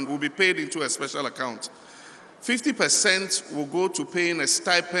disability fund will be paid into a special account. 50% will go to paying a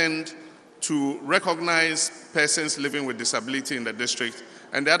stipend to recognize persons living with disability in the district,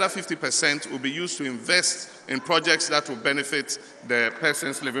 and the other 50% will be used to invest in projects that will benefit the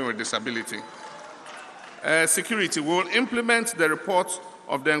persons living with disability. Security will implement the report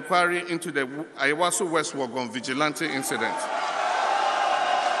of the inquiry into the Ayawaso West Wagon vigilante incident.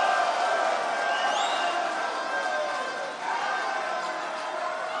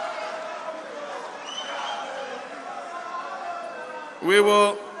 We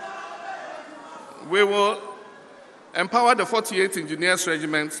will empower the 48th Engineers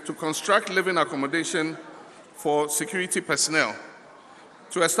Regiment to construct living accommodation for security personnel,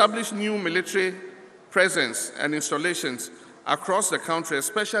 to establish new military presence and installations across the country,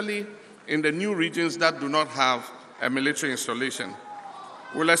 especially in the new regions that do not have a military installation.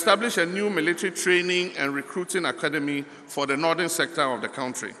 We'll establish a new military training and recruiting academy for the northern sector of the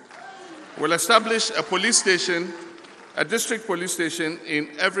country. We'll establish a police station, a district police station in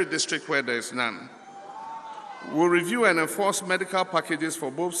every district where there is none. We'll review and enforce medical packages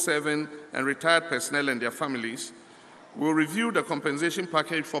for both serving and retired personnel and their families. We'll review the compensation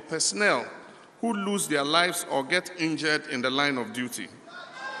package for personnel who lose their lives or get injured in the line of duty.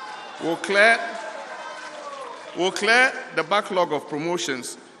 We'll clear the backlog of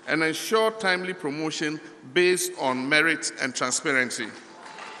promotions and ensure timely promotion based on merit and transparency.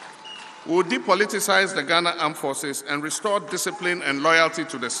 We'll depoliticize the Ghana Armed Forces and restore discipline and loyalty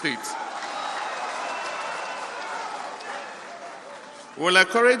to the state. We'll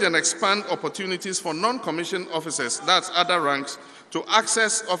encourage and expand opportunities for non-commissioned officers, that's other ranks, to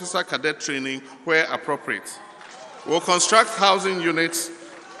access officer cadet training where appropriate. We'll construct housing units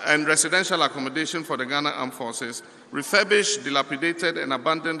and residential accommodation for the Ghana Armed Forces, refurbish dilapidated and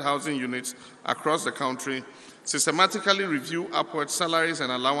abandoned housing units across the country, systematically review upward salaries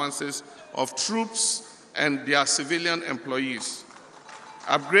and allowances of troops and their civilian employees,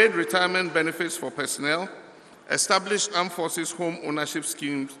 upgrade retirement benefits for personnel, establish armed forces home ownership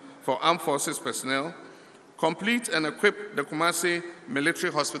schemes for armed forces personnel, complete and equip the Kumasi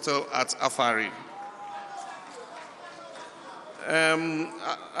Military Hospital at Afari.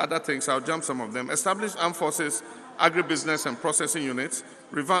 Other things, I'll jump some of them. Establish armed forces agribusiness and processing units,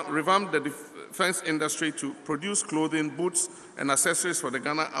 revamp the defense industry to produce clothing, boots, and accessories for the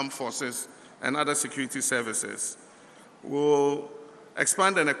Ghana Armed Forces and other security services. We'll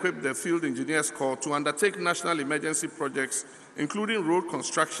expand and equip the Field Engineers Corps to undertake national emergency projects, including road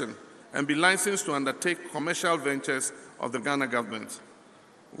construction, and be licensed to undertake commercial ventures of the Ghana government.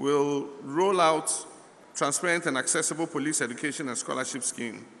 We'll roll out transparent and accessible police education and scholarship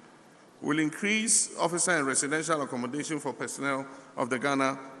scheme. We'll increase officer and residential accommodation for personnel of the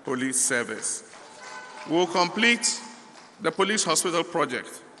Ghana Police Service. We'll complete the police hospital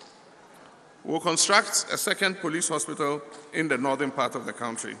project. We'll construct a second police hospital in the northern part of the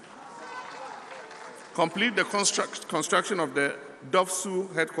country. Complete the construction of the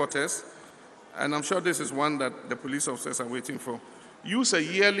Dovsu headquarters, and I'm sure this is one that the police officers are waiting for. Use a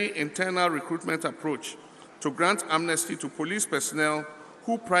yearly internal recruitment approach to grant amnesty to police personnel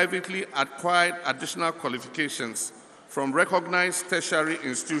who privately acquired additional qualifications from recognized tertiary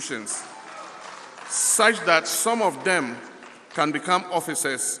institutions, such that some of them can become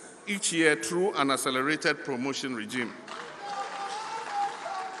officers each year through an accelerated promotion regime.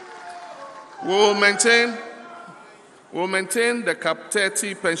 We'll maintain the Cap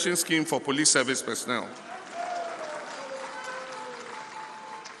 30 pension scheme for police service personnel.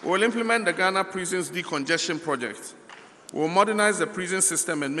 We'll implement the Ghana Prisons Decongestion Project. We'll modernize the prison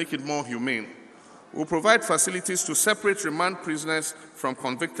system and make it more humane. We'll provide facilities to separate remand prisoners from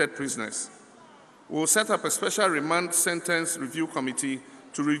convicted prisoners. We'll set up a special remand sentence review committee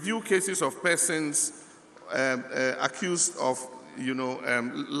to review cases of persons accused of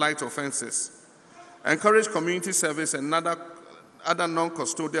light offenses. Encourage community service and other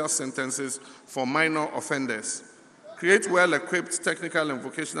non-custodial sentences for minor offenders. Create well-equipped technical and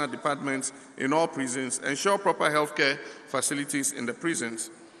vocational departments in all prisons. Ensure proper healthcare facilities in the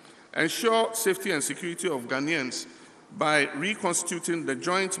prisons. Ensure safety and security of Ghanaians by reconstituting the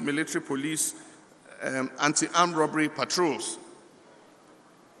joint military police anti-armed robbery patrols.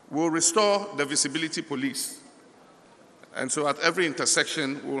 We'll restore the visibility police. And so at every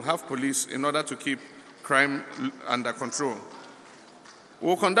intersection, we'll have police in order to keep crime under control.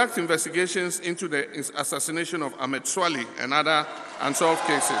 We'll conduct investigations into the assassination of Ahmed Swali and other unsolved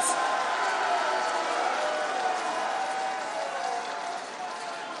cases.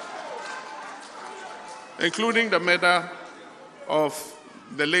 Including the murder of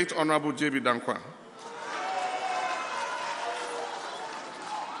the late Honorable J.B. Dankwa.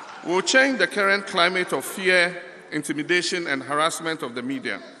 We'll change the current climate of fear, intimidation, and harassment of the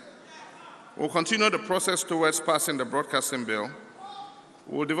media. We'll continue the process towards passing the broadcasting bill.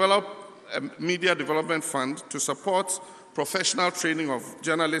 We'll develop a media development fund to support professional training of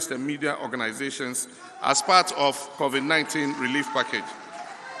journalists and media organizations as part of COVID-19 relief package.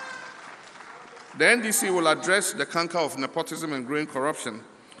 The NDC will address the canker of nepotism and growing corruption.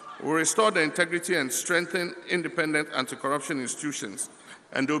 We'll restore the integrity and strengthen independent anti-corruption institutions,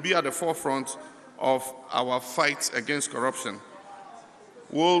 and they'll be at the forefront of our fight against corruption.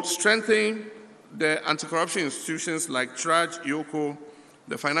 We'll strengthen the anti-corruption institutions like TRAJ, IOCO,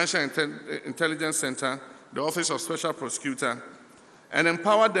 the Financial Intelligence Center, the Office of Special Prosecutor, and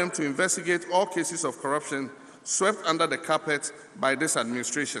empower them to investigate all cases of corruption swept under the carpet by this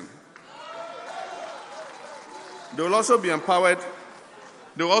administration. They will also be empowered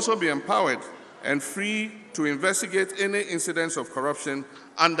and free to investigate any incidents of corruption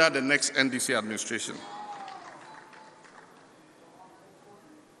under the next NDC administration.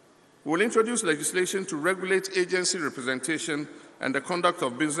 We'll introduce legislation to regulate agency representation and the conduct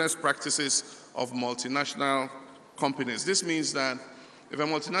of business practices of multinational companies. This means that if a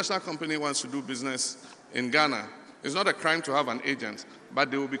multinational company wants to do business in Ghana, it's not a crime to have an agent,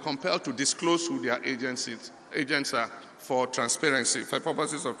 but they will be compelled to disclose who their agents are for transparency, for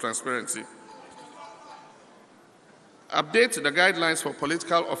purposes of transparency. Update the guidelines for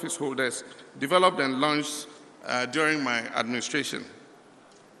political office holders developed and launched during my administration.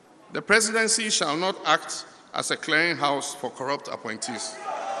 The presidency shall not act as a clearinghouse for corrupt appointees.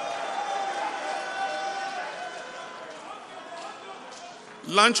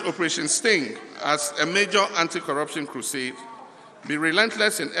 Launch Operation Sting as a major anti-corruption crusade. Be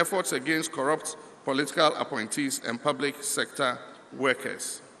relentless in efforts against corrupt political appointees and public sector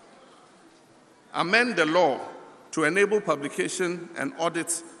workers. Amend the law to enable publication and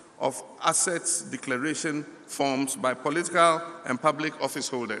audit of assets declaration forms by political and public office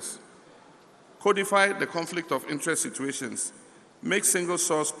holders, codify the conflict of interest situations, make single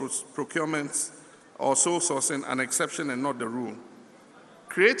source procurements or sole sourcing an exception and not the rule,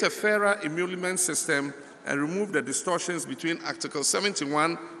 create a fairer emolument system and remove the distortions between Article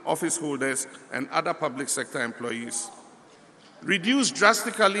 71 office holders and other public sector employees, reduce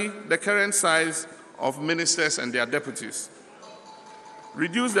drastically the current size of ministers and their deputies,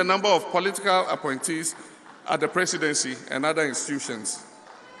 reduce the number of political appointees at the presidency and other institutions,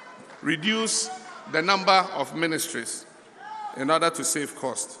 reduce the number of ministries in order to save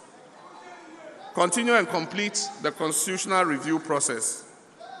cost, continue and complete the constitutional review process,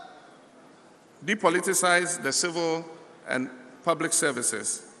 depoliticize the civil and public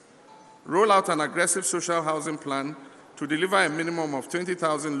services, roll out an aggressive social housing plan to deliver a minimum of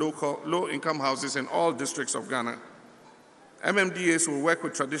 20,000 low-income houses in all districts of Ghana. MMDAs will work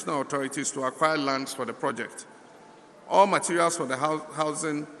with traditional authorities to acquire lands for the project. All materials for the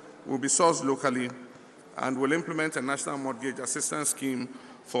housing will be sourced locally and will implement a national mortgage assistance scheme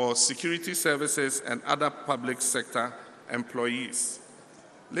for security services and other public sector employees.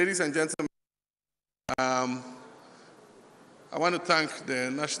 Ladies and gentlemen, I want to thank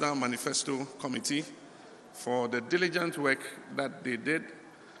the National Manifesto Committee for the diligent work that they did.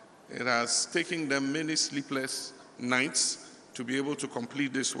 It has taken them many sleepless nights to be able to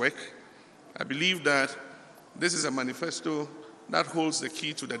complete this work. I believe that this is a manifesto that holds the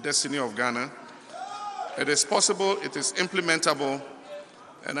key to the destiny of Ghana. It is possible, it is implementable,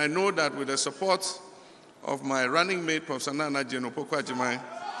 and I know that with the support of my running mate, Professor Naana and Opoku-Agyemang,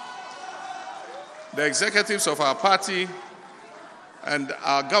 the executives of our party and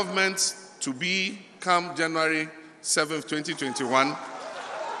our government to be come January 7th, 2021,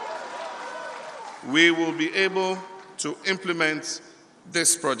 we will be able to implement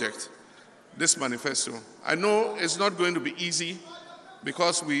this project, this manifesto. I know it's not going to be easy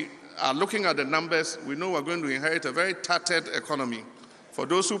because we are looking at the numbers. We know we're going to inherit a very tattered economy. For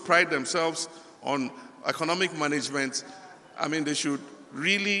those who pride themselves on economic management, I mean, they should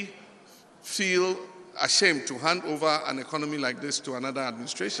really feel ashamed to hand over an economy like this to another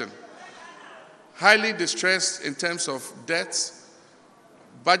administration. Highly distressed in terms of debt,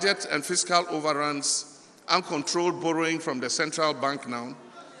 budget and fiscal overruns, uncontrolled borrowing from the central bank now,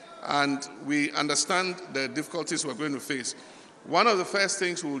 and we understand the difficulties we're going to face. One of the first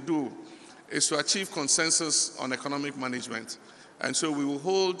things we'll do is to achieve consensus on economic management. And so we will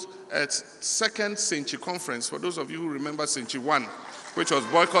hold a second Senchi conference, for those of you who remember Senchi 1, which was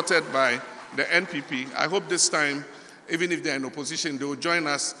boycotted by the NPP. I hope this time, even if they're in opposition, they will join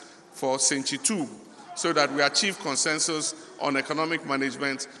us for Senchi 2, so that we achieve consensus on economic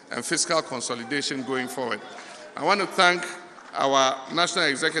management and fiscal consolidation going forward. I want to thank our National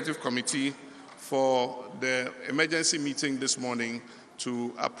Executive Committee for the emergency meeting this morning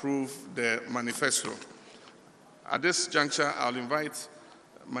to approve the manifesto. At this juncture, I'll invite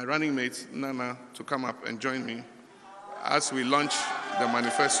my running mate, Naana, to come up and join me as we launch the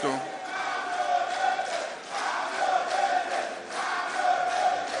manifesto.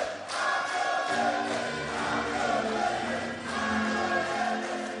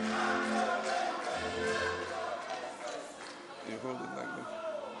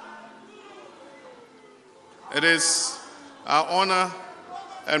 It is our honor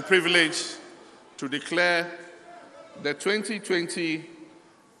and privilege to declare the 2020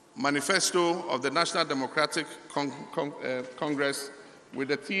 Manifesto of the National Democratic Congress with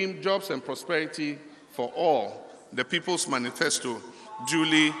the theme Jobs and Prosperity for All, the People's Manifesto,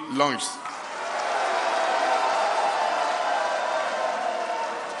 duly launched.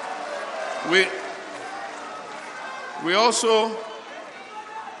 We're also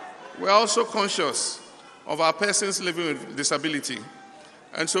conscious of our persons living with disability.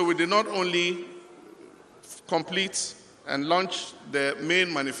 And so we did not only complete and launch the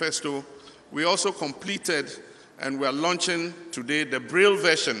main manifesto, we also completed and we are launching today the Braille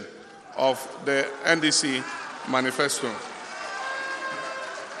version of the NDC manifesto.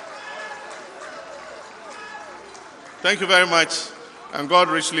 Thank you very much, and God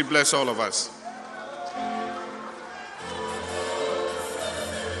richly bless all of us.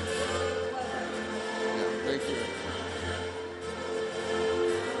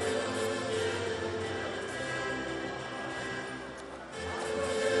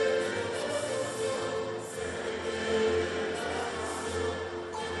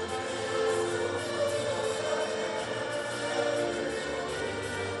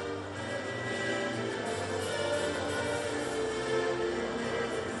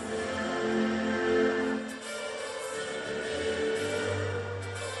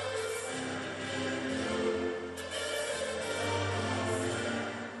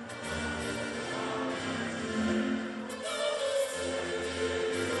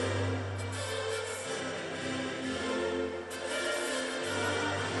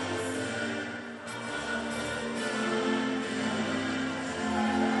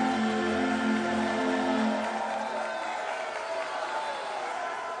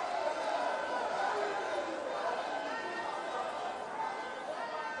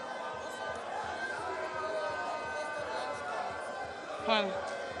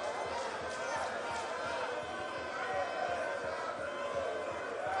 fine.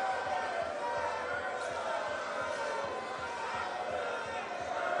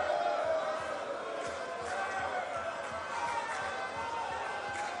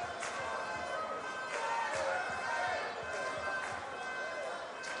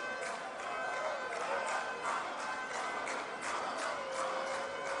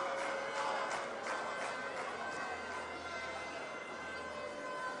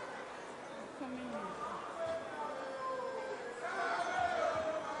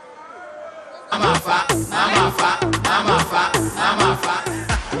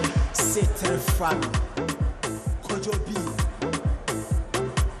 C'est très femme. Kojobi.